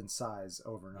doubled in size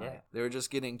overnight. Yeah, they were just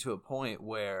getting to a point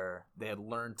where they had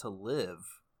learned to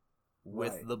live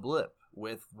with Right. the blip,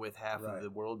 with half Right. of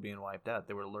the world being wiped out.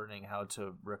 They were learning how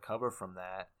to recover from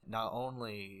that, not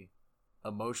only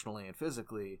emotionally and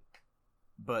physically,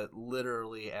 but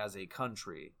literally as a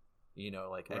country.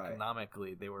 Like Right.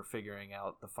 economically, they were figuring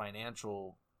out the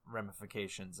financial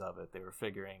ramifications of it. They were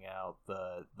figuring out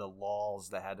the laws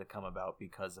that had to come about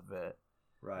because of it.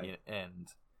 Right.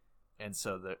 And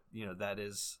so that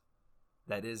is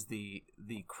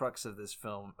the crux of this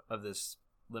film, of this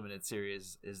limited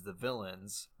series, is the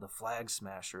villains, the Flag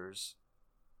Smashers,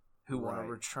 who want to Right.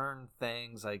 return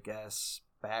things, I guess,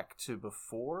 back to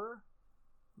before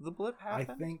the blip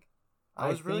happened. I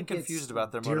was really confused it's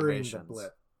about their during motivations. the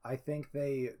blip. I think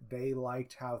they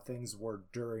liked how things were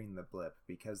during the blip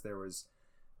because there was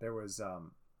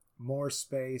more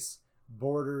space,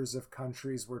 borders of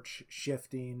countries were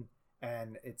shifting,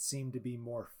 and it seemed to be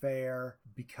more fair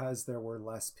because there were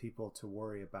less people to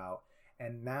worry about.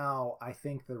 And now I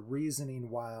think the reasoning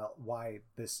why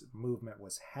this movement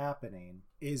was happening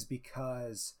is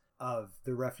because of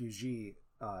the refugee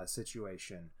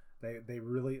situation. They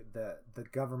really, the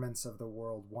governments of the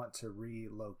world want to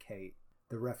relocate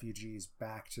the refugees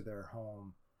back to their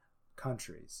home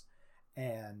countries.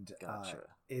 And Gotcha.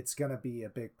 it's going to be a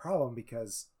big problem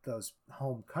because those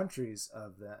home countries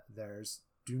of theirs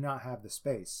do not have the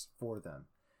space for them.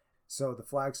 So the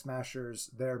Flag Smashers,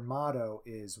 their motto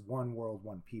is one world,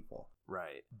 one people.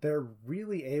 Right. They're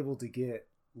really able to get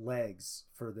legs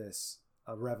for this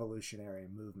revolutionary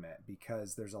movement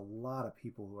because there's a lot of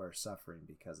people who are suffering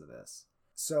because of this.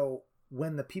 So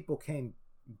when the people came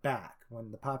back,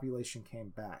 when the population came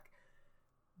back,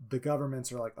 the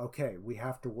governments are like, okay, we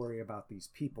have to worry about these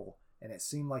people. And it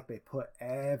seemed like they put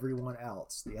everyone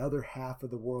else, the other half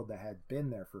of the world that had been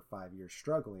there for 5 years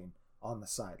struggling, on the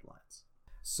sidelines.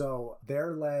 So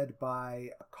they're led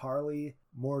by Carly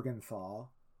Morgenthau,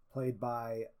 played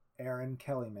by Erin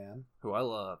Kellyman, who I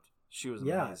loved. She was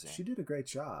amazing. Yeah, she did a great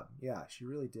job. Yeah, she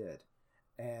really did.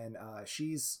 And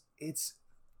it's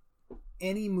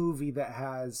any movie that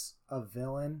has a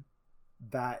villain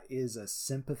that is a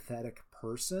sympathetic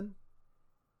person,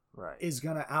 right, is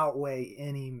going to outweigh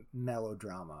any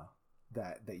melodrama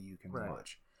that you can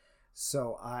watch.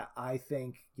 So I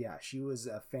think, yeah, she was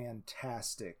a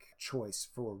fantastic choice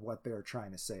for what they're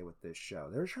trying to say with this show.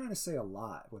 They're trying to say a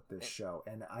lot with this show,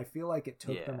 and I feel like it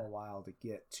took them a while to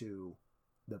get to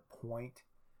the point.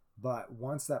 But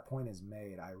once that point is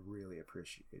made, I really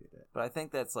appreciated it. But I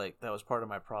think that was part of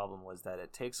my problem, was that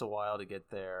it takes a while to get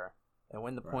there. And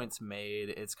when the point's made,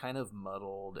 it's kind of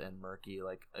muddled and murky.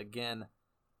 Like, again,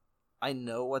 I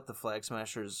know what the Flag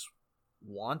Smashers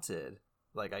wanted.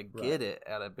 Like, I get it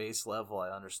at a base level. I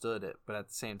understood it. But at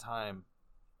the same time,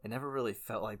 it never really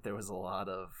felt like there was a lot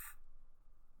of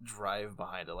drive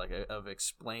behind it, like, of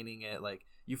explaining it. Like,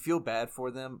 you feel bad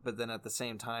for them, but then at the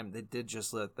same time, they did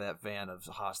just let that van of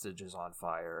hostages on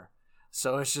fire.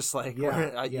 So it's just like, you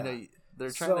know,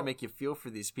 they're trying to make you feel for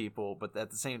these people, but at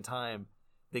the same time,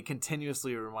 they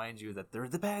continuously remind you that they're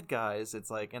the bad guys.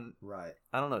 It's like, and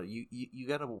I don't know, you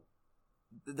gotta,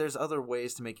 there's other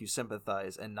ways to make you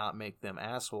sympathize and not make them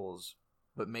assholes,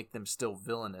 but make them still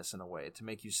villainous in a way, to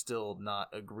make you still not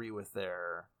agree with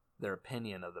their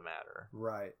opinion of the matter.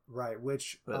 Right.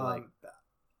 Which, but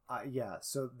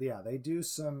they do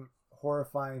some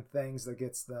horrifying things that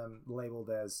gets them labeled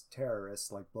as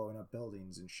terrorists, like blowing up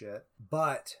buildings and shit.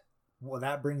 But, well,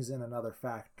 that brings in another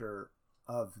factor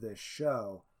of this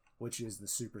show, which is the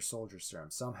super soldier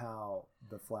serum. Somehow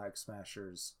the Flag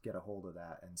Smashers get a hold of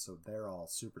that, and so they're all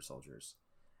super soldiers,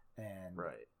 and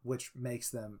which makes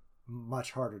them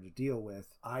much harder to deal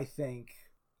with. I think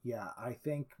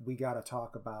we got to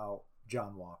talk about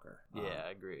John Walker. Yeah,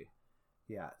 I agree.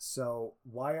 Yeah, so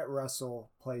Wyatt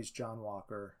Russell plays John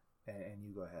Walker, and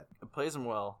you go ahead. It plays him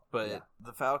well, but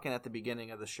the Falcon at the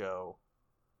beginning of the show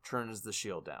turns the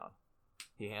shield down.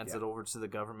 He hands it over to the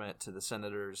government, to the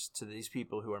senators, to these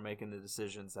people who are making the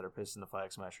decisions that are pissing the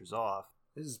Flag Smashers off.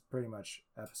 This is pretty much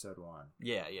episode 1.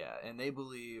 Yeah, and they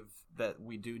believe that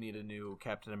we do need a new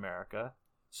Captain America,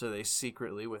 so they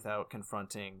secretly, without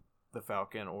confronting the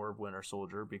Falcon or Winter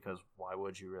Soldier, because why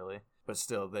would you really? But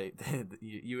still,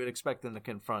 you would expect them to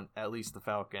confront at least the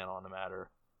Falcon on the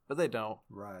matter, but they don't.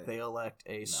 Right. They elect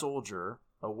a soldier,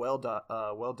 a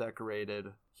well-decorated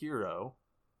hero,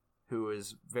 who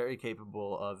is very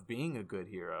capable of being a good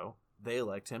hero. They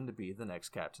elect him to be the next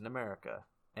Captain America.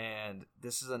 And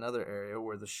this is another area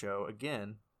where the show,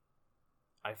 again,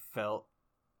 I felt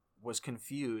was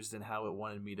confused in how it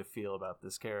wanted me to feel about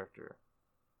this character.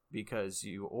 Because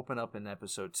you open up in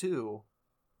episode 2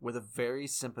 with a very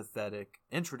sympathetic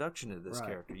introduction to this Right.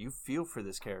 character. You feel for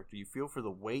this character. You feel for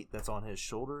the weight that's on his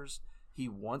shoulders. He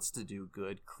wants to do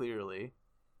good, clearly.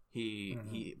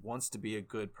 He wants to be a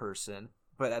good person.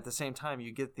 But at the same time,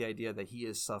 you get the idea that he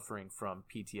is suffering from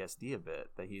PTSD a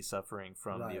bit, that he's suffering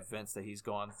from the events that he's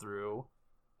gone through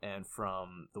and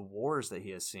from the wars that he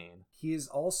has seen. He is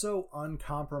also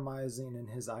uncompromising in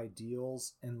his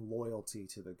ideals and loyalty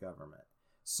to the government.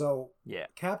 So, Yeah.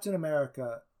 Captain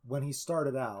America, when he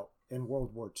started out in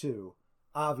World War II,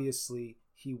 obviously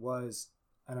he was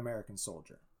an American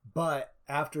soldier. But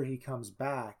after he comes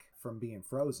back from being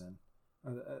frozen,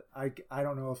 I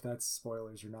don't know if that's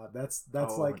spoilers or not. That's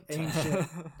like ancient.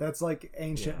 That's like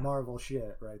ancient Marvel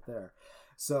shit right there.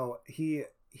 So he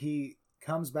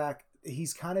comes back.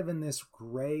 He's kind of in this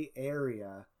gray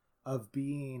area of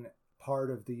being part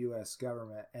of the U.S.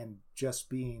 government and just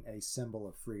being a symbol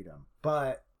of freedom.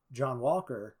 But John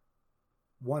Walker,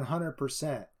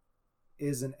 100%,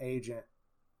 is an agent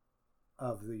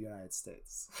of the United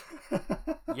States.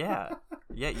 Yeah,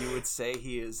 you would say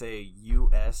he is a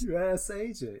U.S.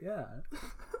 agent, yeah.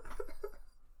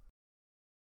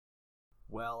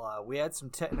 Well, we had some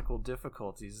technical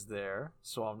difficulties there,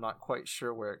 so I'm not quite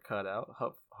sure where it cut out.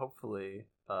 Hopefully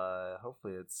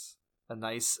it's a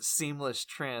nice, seamless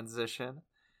transition.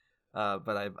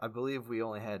 But I believe we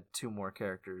only had 2 more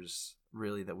characters,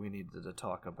 really, that we needed to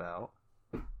talk about.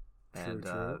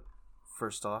 True.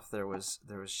 First off, there was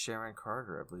Sharon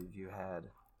Carter. I believe you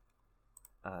had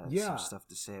some stuff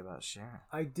to say about Sharon.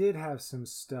 I did have some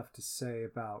stuff to say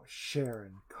about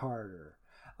Sharon Carter.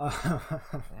 I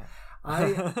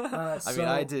mean,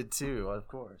 I did too, of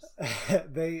course.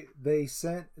 They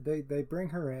bring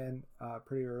her in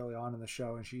pretty early on in the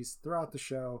show, and she's throughout the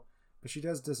show, but she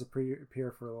does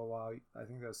disappear for a little while. I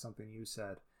think that's something you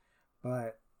said,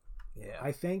 but yeah,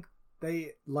 I think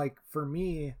they, like, for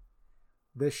me,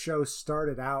 this show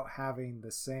started out having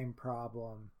the same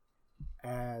problem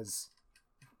as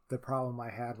the problem I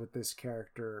had with this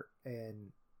character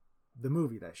in the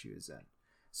movie that she was in.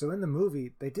 So in the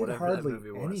movie, they did hardly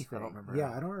anything.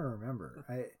 I don't remember.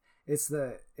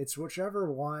 It's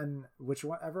whichever one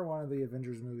of the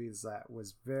Avengers movies that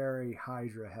was very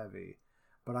Hydra heavy,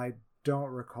 but I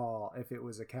don't recall if it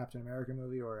was a Captain America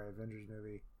movie or an Avengers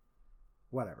movie.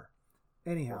 Whatever.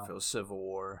 Anyhow, or if it was Civil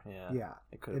War, yeah,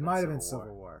 it might have been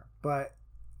Civil War. But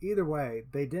either way,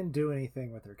 they didn't do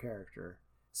anything with her character,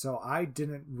 so I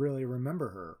didn't really remember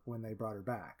her when they brought her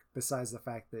back. Besides the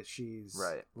fact that she's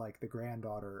like the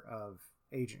granddaughter of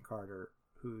Agent Carter,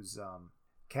 who's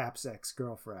Cap's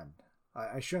ex-girlfriend.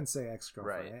 I shouldn't say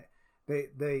ex-girlfriend. Right.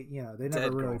 They never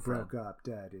Dead really girlfriend. broke up.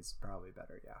 Dead is probably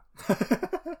better.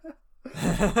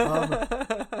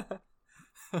 Yeah.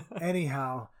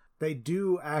 Anyhow. They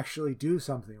do actually do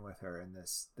something with her in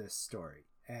this story,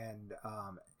 and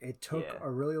it took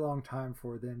a really long time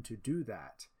for them to do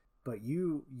that. But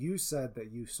you said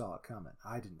that you saw it coming.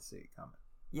 I didn't see it coming.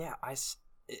 Yeah,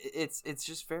 it's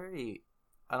just very,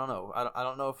 I don't know. I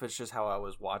don't know if it's just how I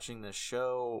was watching this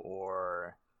show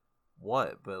or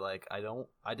what, but like I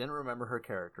didn't remember her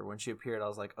character when she appeared. I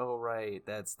was like, oh right,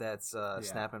 that's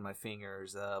snapping my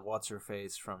fingers. What's her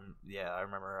face from? Yeah, I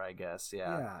remember her. I guess.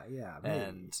 Yeah.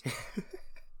 And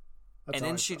and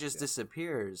then she just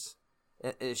disappears.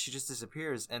 She just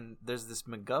disappears, and there's this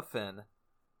MacGuffin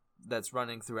that's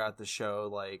running throughout the show.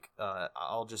 Like,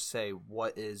 I'll just say,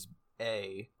 what is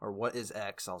A or what is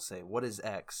X? I'll say, what is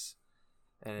X?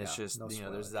 And it's just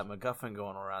there's that MacGuffin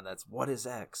going around. That's what is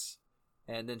X.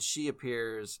 And then she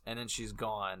appears, and then she's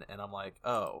gone, and I'm like,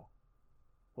 oh,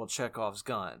 well, Chekhov's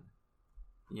gun.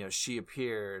 She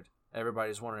appeared,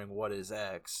 everybody's wondering what is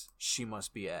X, she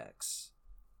must be X.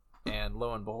 And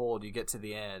lo and behold, you get to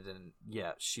the end, and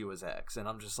yeah, she was X. And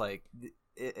I'm just like,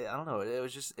 I don't know, it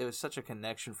was such a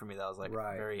connection for me that was like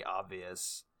very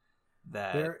obvious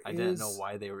that I didn't know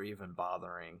why they were even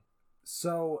bothering.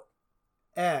 So,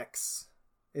 X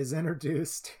is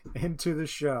introduced into the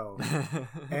show,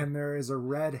 and there is a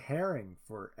red herring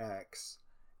for X,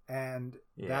 and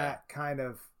that kind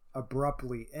of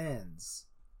abruptly ends.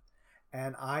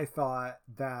 And I thought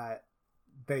that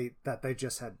they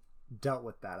just had dealt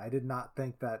with that. I did not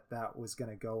think that was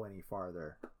going to go any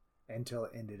farther until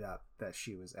it ended up that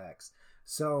she was X.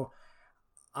 So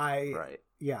I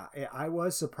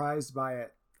was surprised by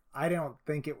it. I don't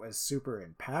think it was super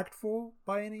impactful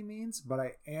by any means, but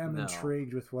I am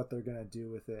intrigued with what they're going to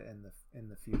do with it in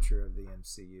the future of the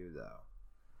MCU, though.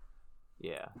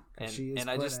 Yeah, and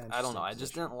I don't know. I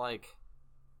just didn't like.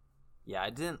 Yeah, I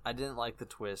didn't like the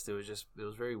twist. It was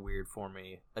very weird for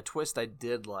me. A twist I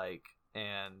did like,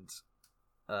 and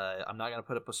I'm not gonna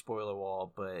put up a spoiler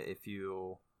wall, but if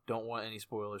you don't want any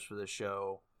spoilers for this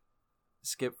show,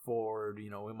 skip forward. You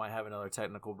know, we might have another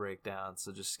technical breakdown,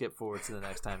 so just skip forward to the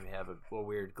next time you have a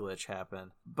weird glitch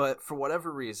happen. But for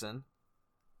whatever reason,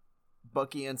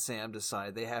 Bucky and Sam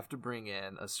decide they have to bring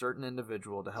in a certain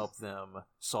individual to help them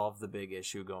solve the big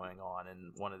issue going on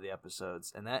in one of the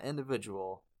episodes. And that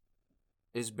individual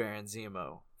is Baron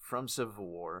Zemo from Civil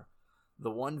War,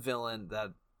 the one villain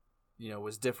that, you know,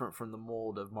 was different from the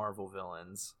mold of Marvel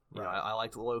villains. You know, I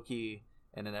liked Loki,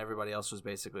 and then everybody else was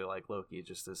basically like Loki,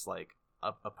 just this like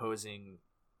opposing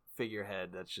figurehead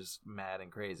that's just mad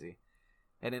and crazy.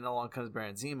 And then along comes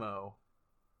Baron Zemo,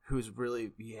 who's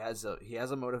really he has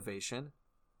a motivation.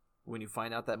 When you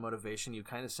find out that motivation, you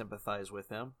kind of sympathize with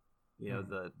him. You know,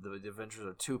 the Avengers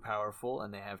are too powerful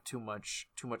and they have too much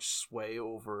sway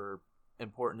over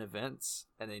important events,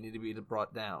 and they need to be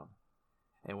brought down.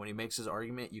 And when he makes his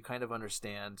argument, you kind of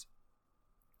understand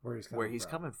where he's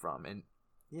coming from. And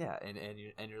yeah,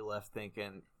 and you're left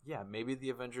thinking, yeah, maybe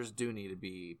the Avengers do need to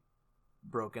be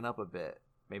broken up a bit.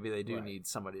 Maybe they do need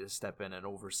somebody to step in and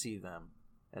oversee them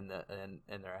and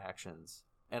their actions.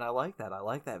 And I like that. I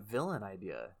like that villain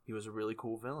idea. He was a really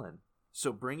cool villain.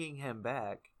 So bringing him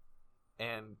back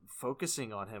and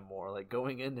focusing on him more, like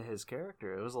going into his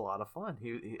character, it was a lot of fun.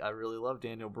 I really love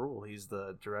Daniel Bruhl. He's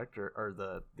the director or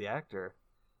the actor.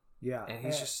 Yeah, and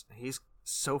he's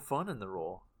so fun in the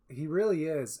role. He really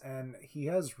is, and he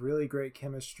has really great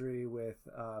chemistry with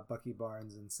Bucky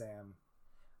Barnes and Sam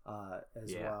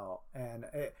as well. And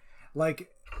it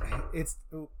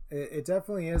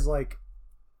definitely is like,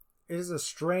 it is a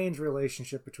strange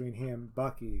relationship between him and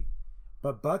Bucky,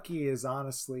 but Bucky is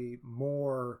honestly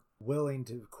more willing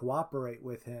to cooperate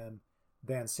with him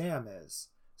than Sam is.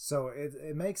 So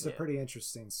it makes a pretty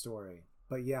interesting story.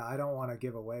 But yeah, I don't want to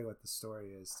give away what the story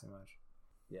is too much.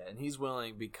 Yeah, and he's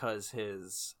willing because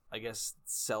his, I guess,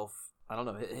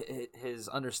 his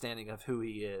understanding of who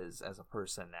he is as a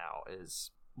person now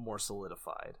is more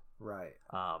solidified. Right.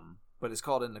 But it's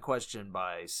called into question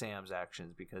by Sam's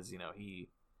actions because, you know, he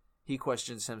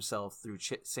questions himself through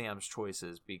Sam's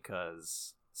choices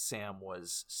because Sam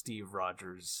was Steve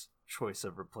Rogers' choice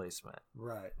of replacement.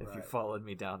 Right. If you followed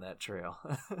me down that trail.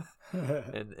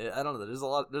 And I don't know, there's a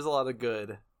lot of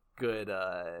good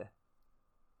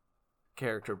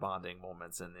character bonding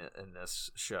moments in this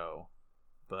show.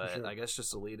 But sure. I guess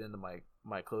just to lead into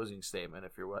my closing statement,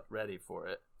 if you're ready for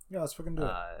it. Yeah, let's fucking do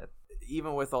it.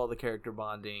 Even with all the character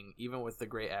bonding, even with the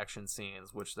great action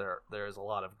scenes, which there is a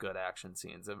lot of good action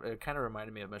scenes, it kind of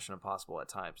reminded me of Mission Impossible at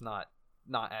times. Not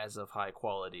as of high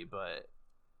quality, but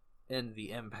in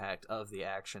the impact of the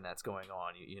action that's going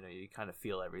on, you know, you kind of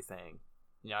feel everything.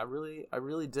 Yeah, I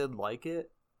really did like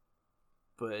it,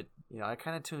 but you know, I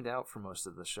kind of tuned out for most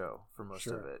of the show, for most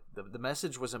of it. The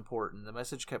message was important. The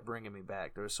message kept bringing me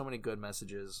back. There were so many good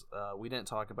messages. We didn't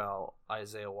talk about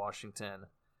Isaiah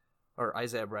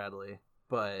Bradley,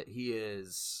 but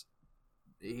he's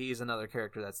another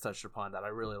character that's touched upon that I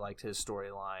really liked his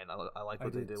storyline. I liked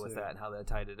what they did with that and how they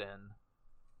tied it in.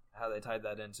 How they tied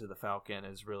that into the Falcon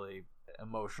is really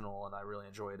emotional, and I really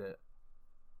enjoyed it.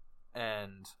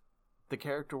 And the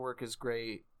character work is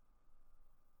great,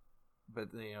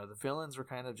 but you know, the villains were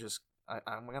kind of just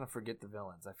I'm gonna forget the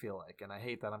villains, I feel like, and I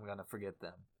hate that I'm gonna forget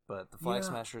them. But the Flag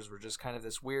Smashers were just kind of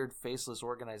this weird faceless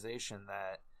organization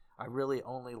that I really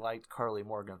only liked Carly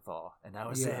Morgenthau, and that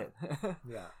was it.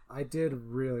 Yeah, I did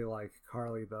really like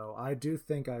Carly, though. I do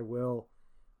think I will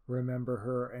remember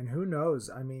her, and who knows?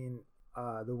 I mean,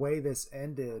 the way this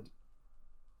ended,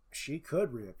 she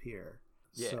could reappear.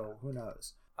 Yeah. So who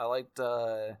knows? I liked.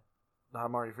 I'm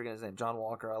already forgetting his name. John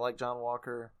Walker. I like John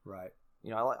Walker. Right. You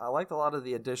know, I liked a lot of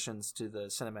the additions to the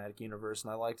cinematic universe,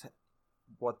 and I liked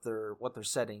what they're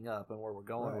setting up and where we're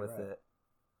going with it.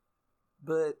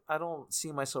 But I don't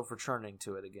see myself returning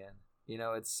to it again. You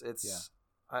know, it's. Yeah.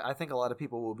 I think a lot of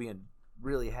people will be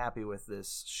really happy with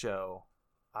this show.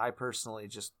 I personally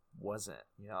just wasn't.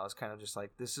 You know, I was kind of just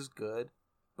like, this is good,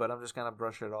 but I'm just gonna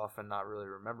brush it off and not really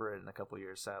remember it in a couple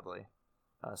years, sadly.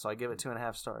 So I give it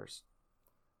 2.5 stars.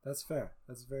 That's fair.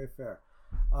 That's very fair.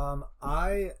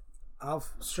 I'll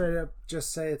straight up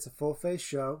just say it's a full face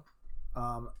show.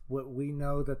 We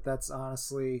know that's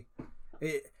honestly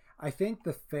it. I think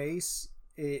the face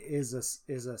is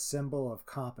a symbol of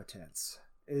competence.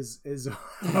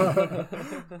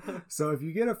 So if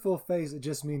you get a full face, it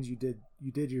just means you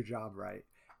did your job right.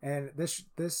 And this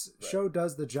show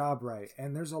does the job right.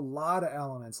 And there's a lot of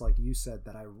elements, like you said,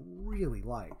 that I really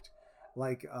liked,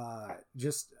 like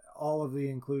just all of the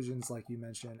inclusions, like you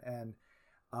mentioned. And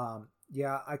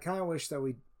I kind of wish that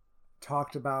we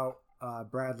talked about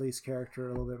Bradley's character a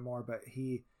little bit more, but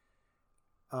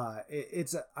I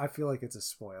feel like it's a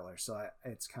spoiler, so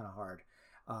it's kind of hard.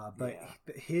 But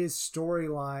his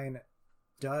storyline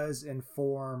does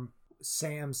inform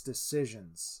Sam's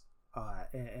decisions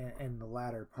in the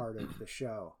latter part of the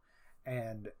show.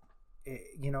 And,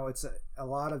 it's a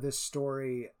lot of this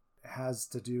story has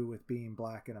to do with being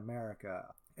black in America,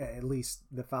 at least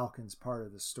the Falcons part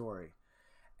of the story.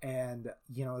 And,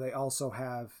 they also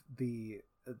have the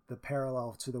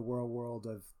parallel to the world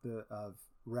of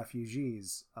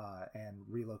refugees and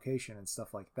relocation and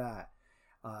stuff like that.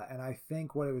 And I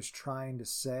think what it was trying to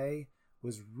say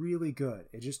was really good.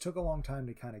 It just took a long time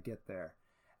to kind of get there.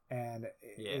 And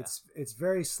it's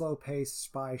very slow paced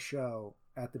spy show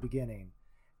at the beginning,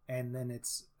 and then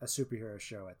it's a superhero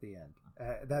show at the end.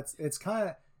 It's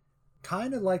kind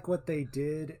of like what they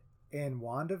did in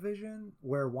WandaVision,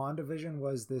 where WandaVision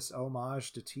was this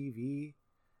homage to TV.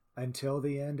 Until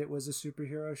the end, it was a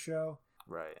superhero show.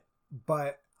 Right.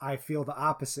 But I feel the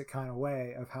opposite kind of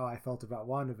way of how I felt about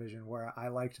WandaVision, where I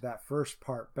liked that first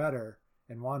part better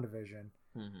in WandaVision,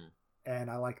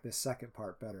 and I like the second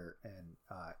part better in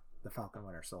The Falcon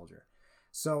Winter Soldier.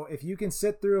 So if you can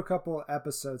sit through a couple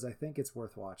episodes, I think it's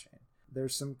worth watching.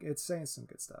 It's saying some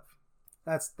good stuff.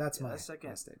 That's my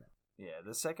statement. Yeah,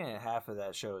 the second half of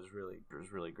that show is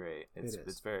really great.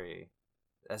 It's very,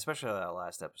 especially that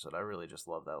last episode. I really just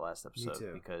love that last episode. Me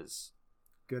too. Because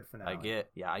good finale.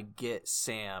 I get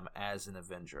Sam as an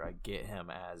Avenger. I get him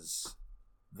as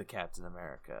the Captain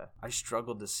America. I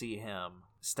struggled to see him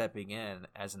stepping in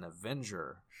as an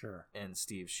Avenger. Sure. In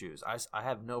Steve's shoes. I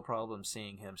have no problem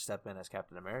seeing him step in as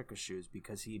Captain America's shoes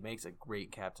because he makes a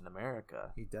great Captain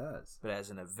America. He does. But as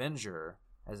an Avenger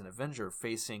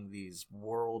facing these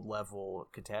world level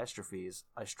catastrophes,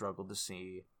 I struggled to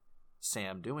see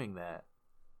Sam doing that.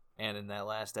 And in that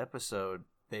last episode,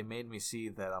 they made me see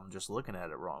that I'm just looking at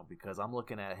it wrong, because I'm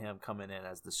looking at him coming in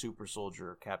as the super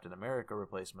soldier Captain America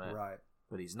replacement. Right.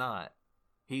 But he's not.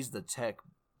 He's the tech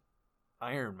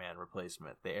Iron Man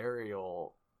replacement, the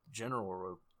aerial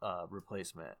general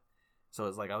replacement. So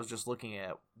it's like I was just looking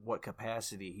at what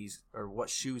capacity what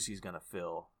shoes he's going to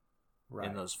fill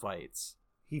in those fights.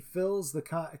 He fills the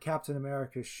Captain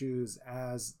America's shoes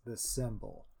as the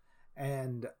symbol.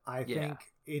 And I think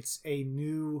it's a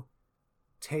new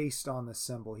taste on the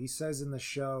symbol. He says in the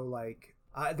show, like,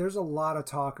 there's a lot of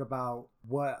talk about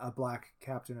what a black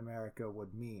Captain America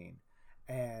would mean.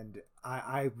 And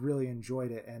I really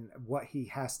enjoyed it. And what he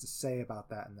has to say about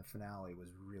that in the finale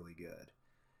was really good.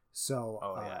 So,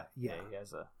 he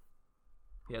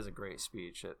has a great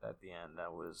speech at the end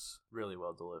that was really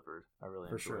well delivered. I really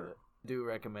enjoyed it. I do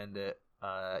recommend it.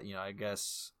 I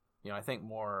guess, I think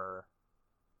more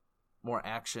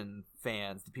action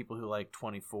fans, the people who like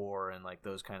 24 and like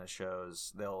those kind of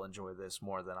shows, they'll enjoy this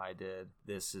more than I did.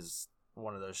 This is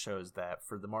one of those shows that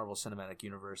for the Marvel Cinematic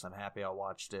Universe, I'm happy I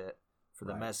watched it. For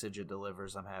the message it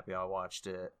delivers, I'm happy I watched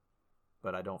it.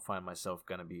 But I don't find myself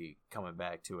going to be coming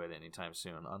back to it anytime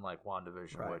soon, unlike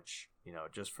WandaVision, which,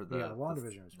 just for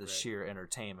the sheer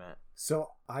entertainment. So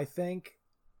I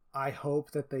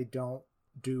hope that they don't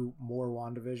do more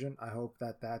WandaVision. I hope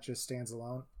that just stands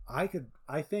alone. I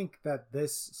think that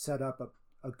this set up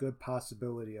a good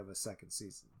possibility of a second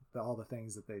season, all the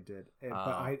things that they did.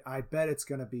 But I bet it's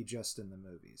going to be just in the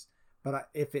movies. But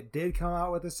if it did come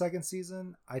out with a second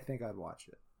season, I think I'd watch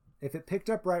it. If it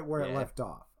picked up right where it left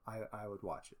off, I would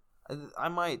watch it. I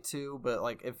might too, but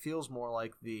like it feels more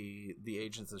like the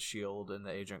Agents of S.H.I.E.L.D. and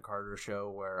the Agent Carter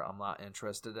show, where I'm not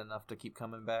interested enough to keep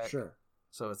coming back. Sure.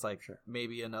 So it's like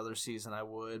maybe another season I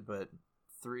would, but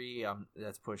 3,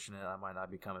 that's pushing it. I might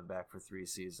not be coming back for 3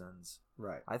 seasons.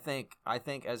 Right. I think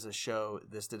as a show,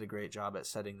 this did a great job at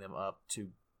setting them up to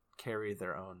carry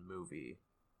their own movie.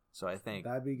 So I think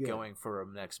going for a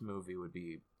next movie would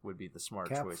be the smart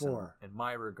choice in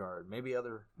my regard. Maybe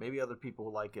other people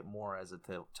like it more as a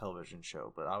television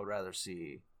show, but I would rather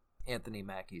see Anthony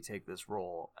Mackie take this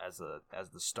role as the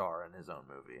star in his own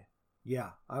movie.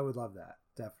 Yeah, I would love that,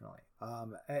 definitely.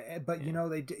 But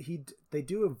they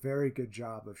do a very good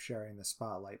job of sharing the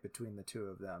spotlight between the two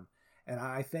of them, and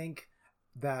I think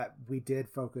that we did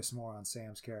focus more on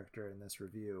Sam's character in this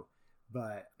review.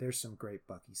 But there's some great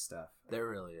Bucky stuff. There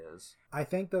really is. I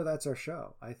think, though, that's our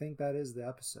show. I think that is the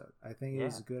episode. I think it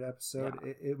was a good episode.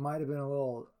 Yeah. It might have been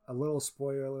a little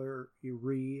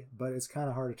spoiler-y, but it's kind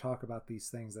of hard to talk about these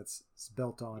things that's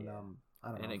built on,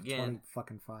 I don't know,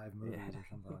 25 movies or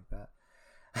something like that.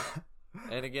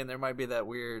 And again, there might be that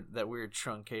weird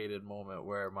truncated moment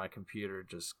where my computer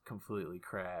just completely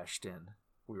crashed, and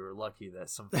we were lucky that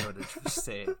some footage was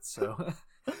saved. So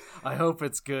I hope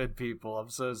it's good, people.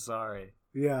 I'm so sorry.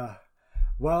 Yeah.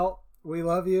 Well, we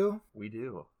love you. We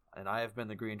do. And I have been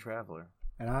the Green Traveler.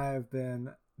 And I have been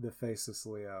the Faceless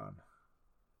Leon.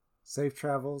 Safe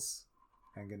travels,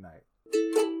 and good night.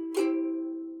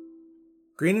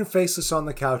 Green and Faceless on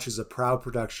the Couch is a proud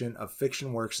production of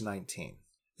FictionWorks 19.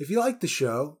 If you like the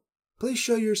show, please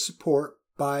show your support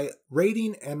by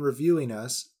rating and reviewing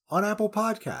us on Apple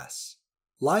Podcasts.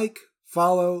 Like,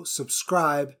 follow,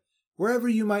 subscribe, wherever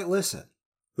you might listen.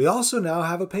 We also now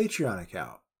have a Patreon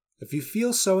account. If you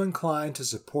feel so inclined to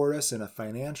support us in a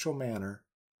financial manner,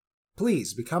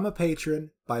 please become a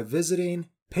patron by visiting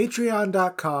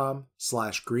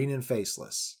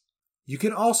patreon.com/greenandfaceless. You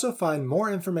can also find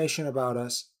more information about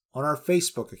us on our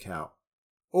Facebook account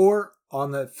or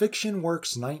on the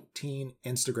FictionWorks 19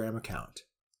 Instagram account.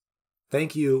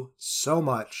 Thank you so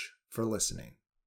much for listening.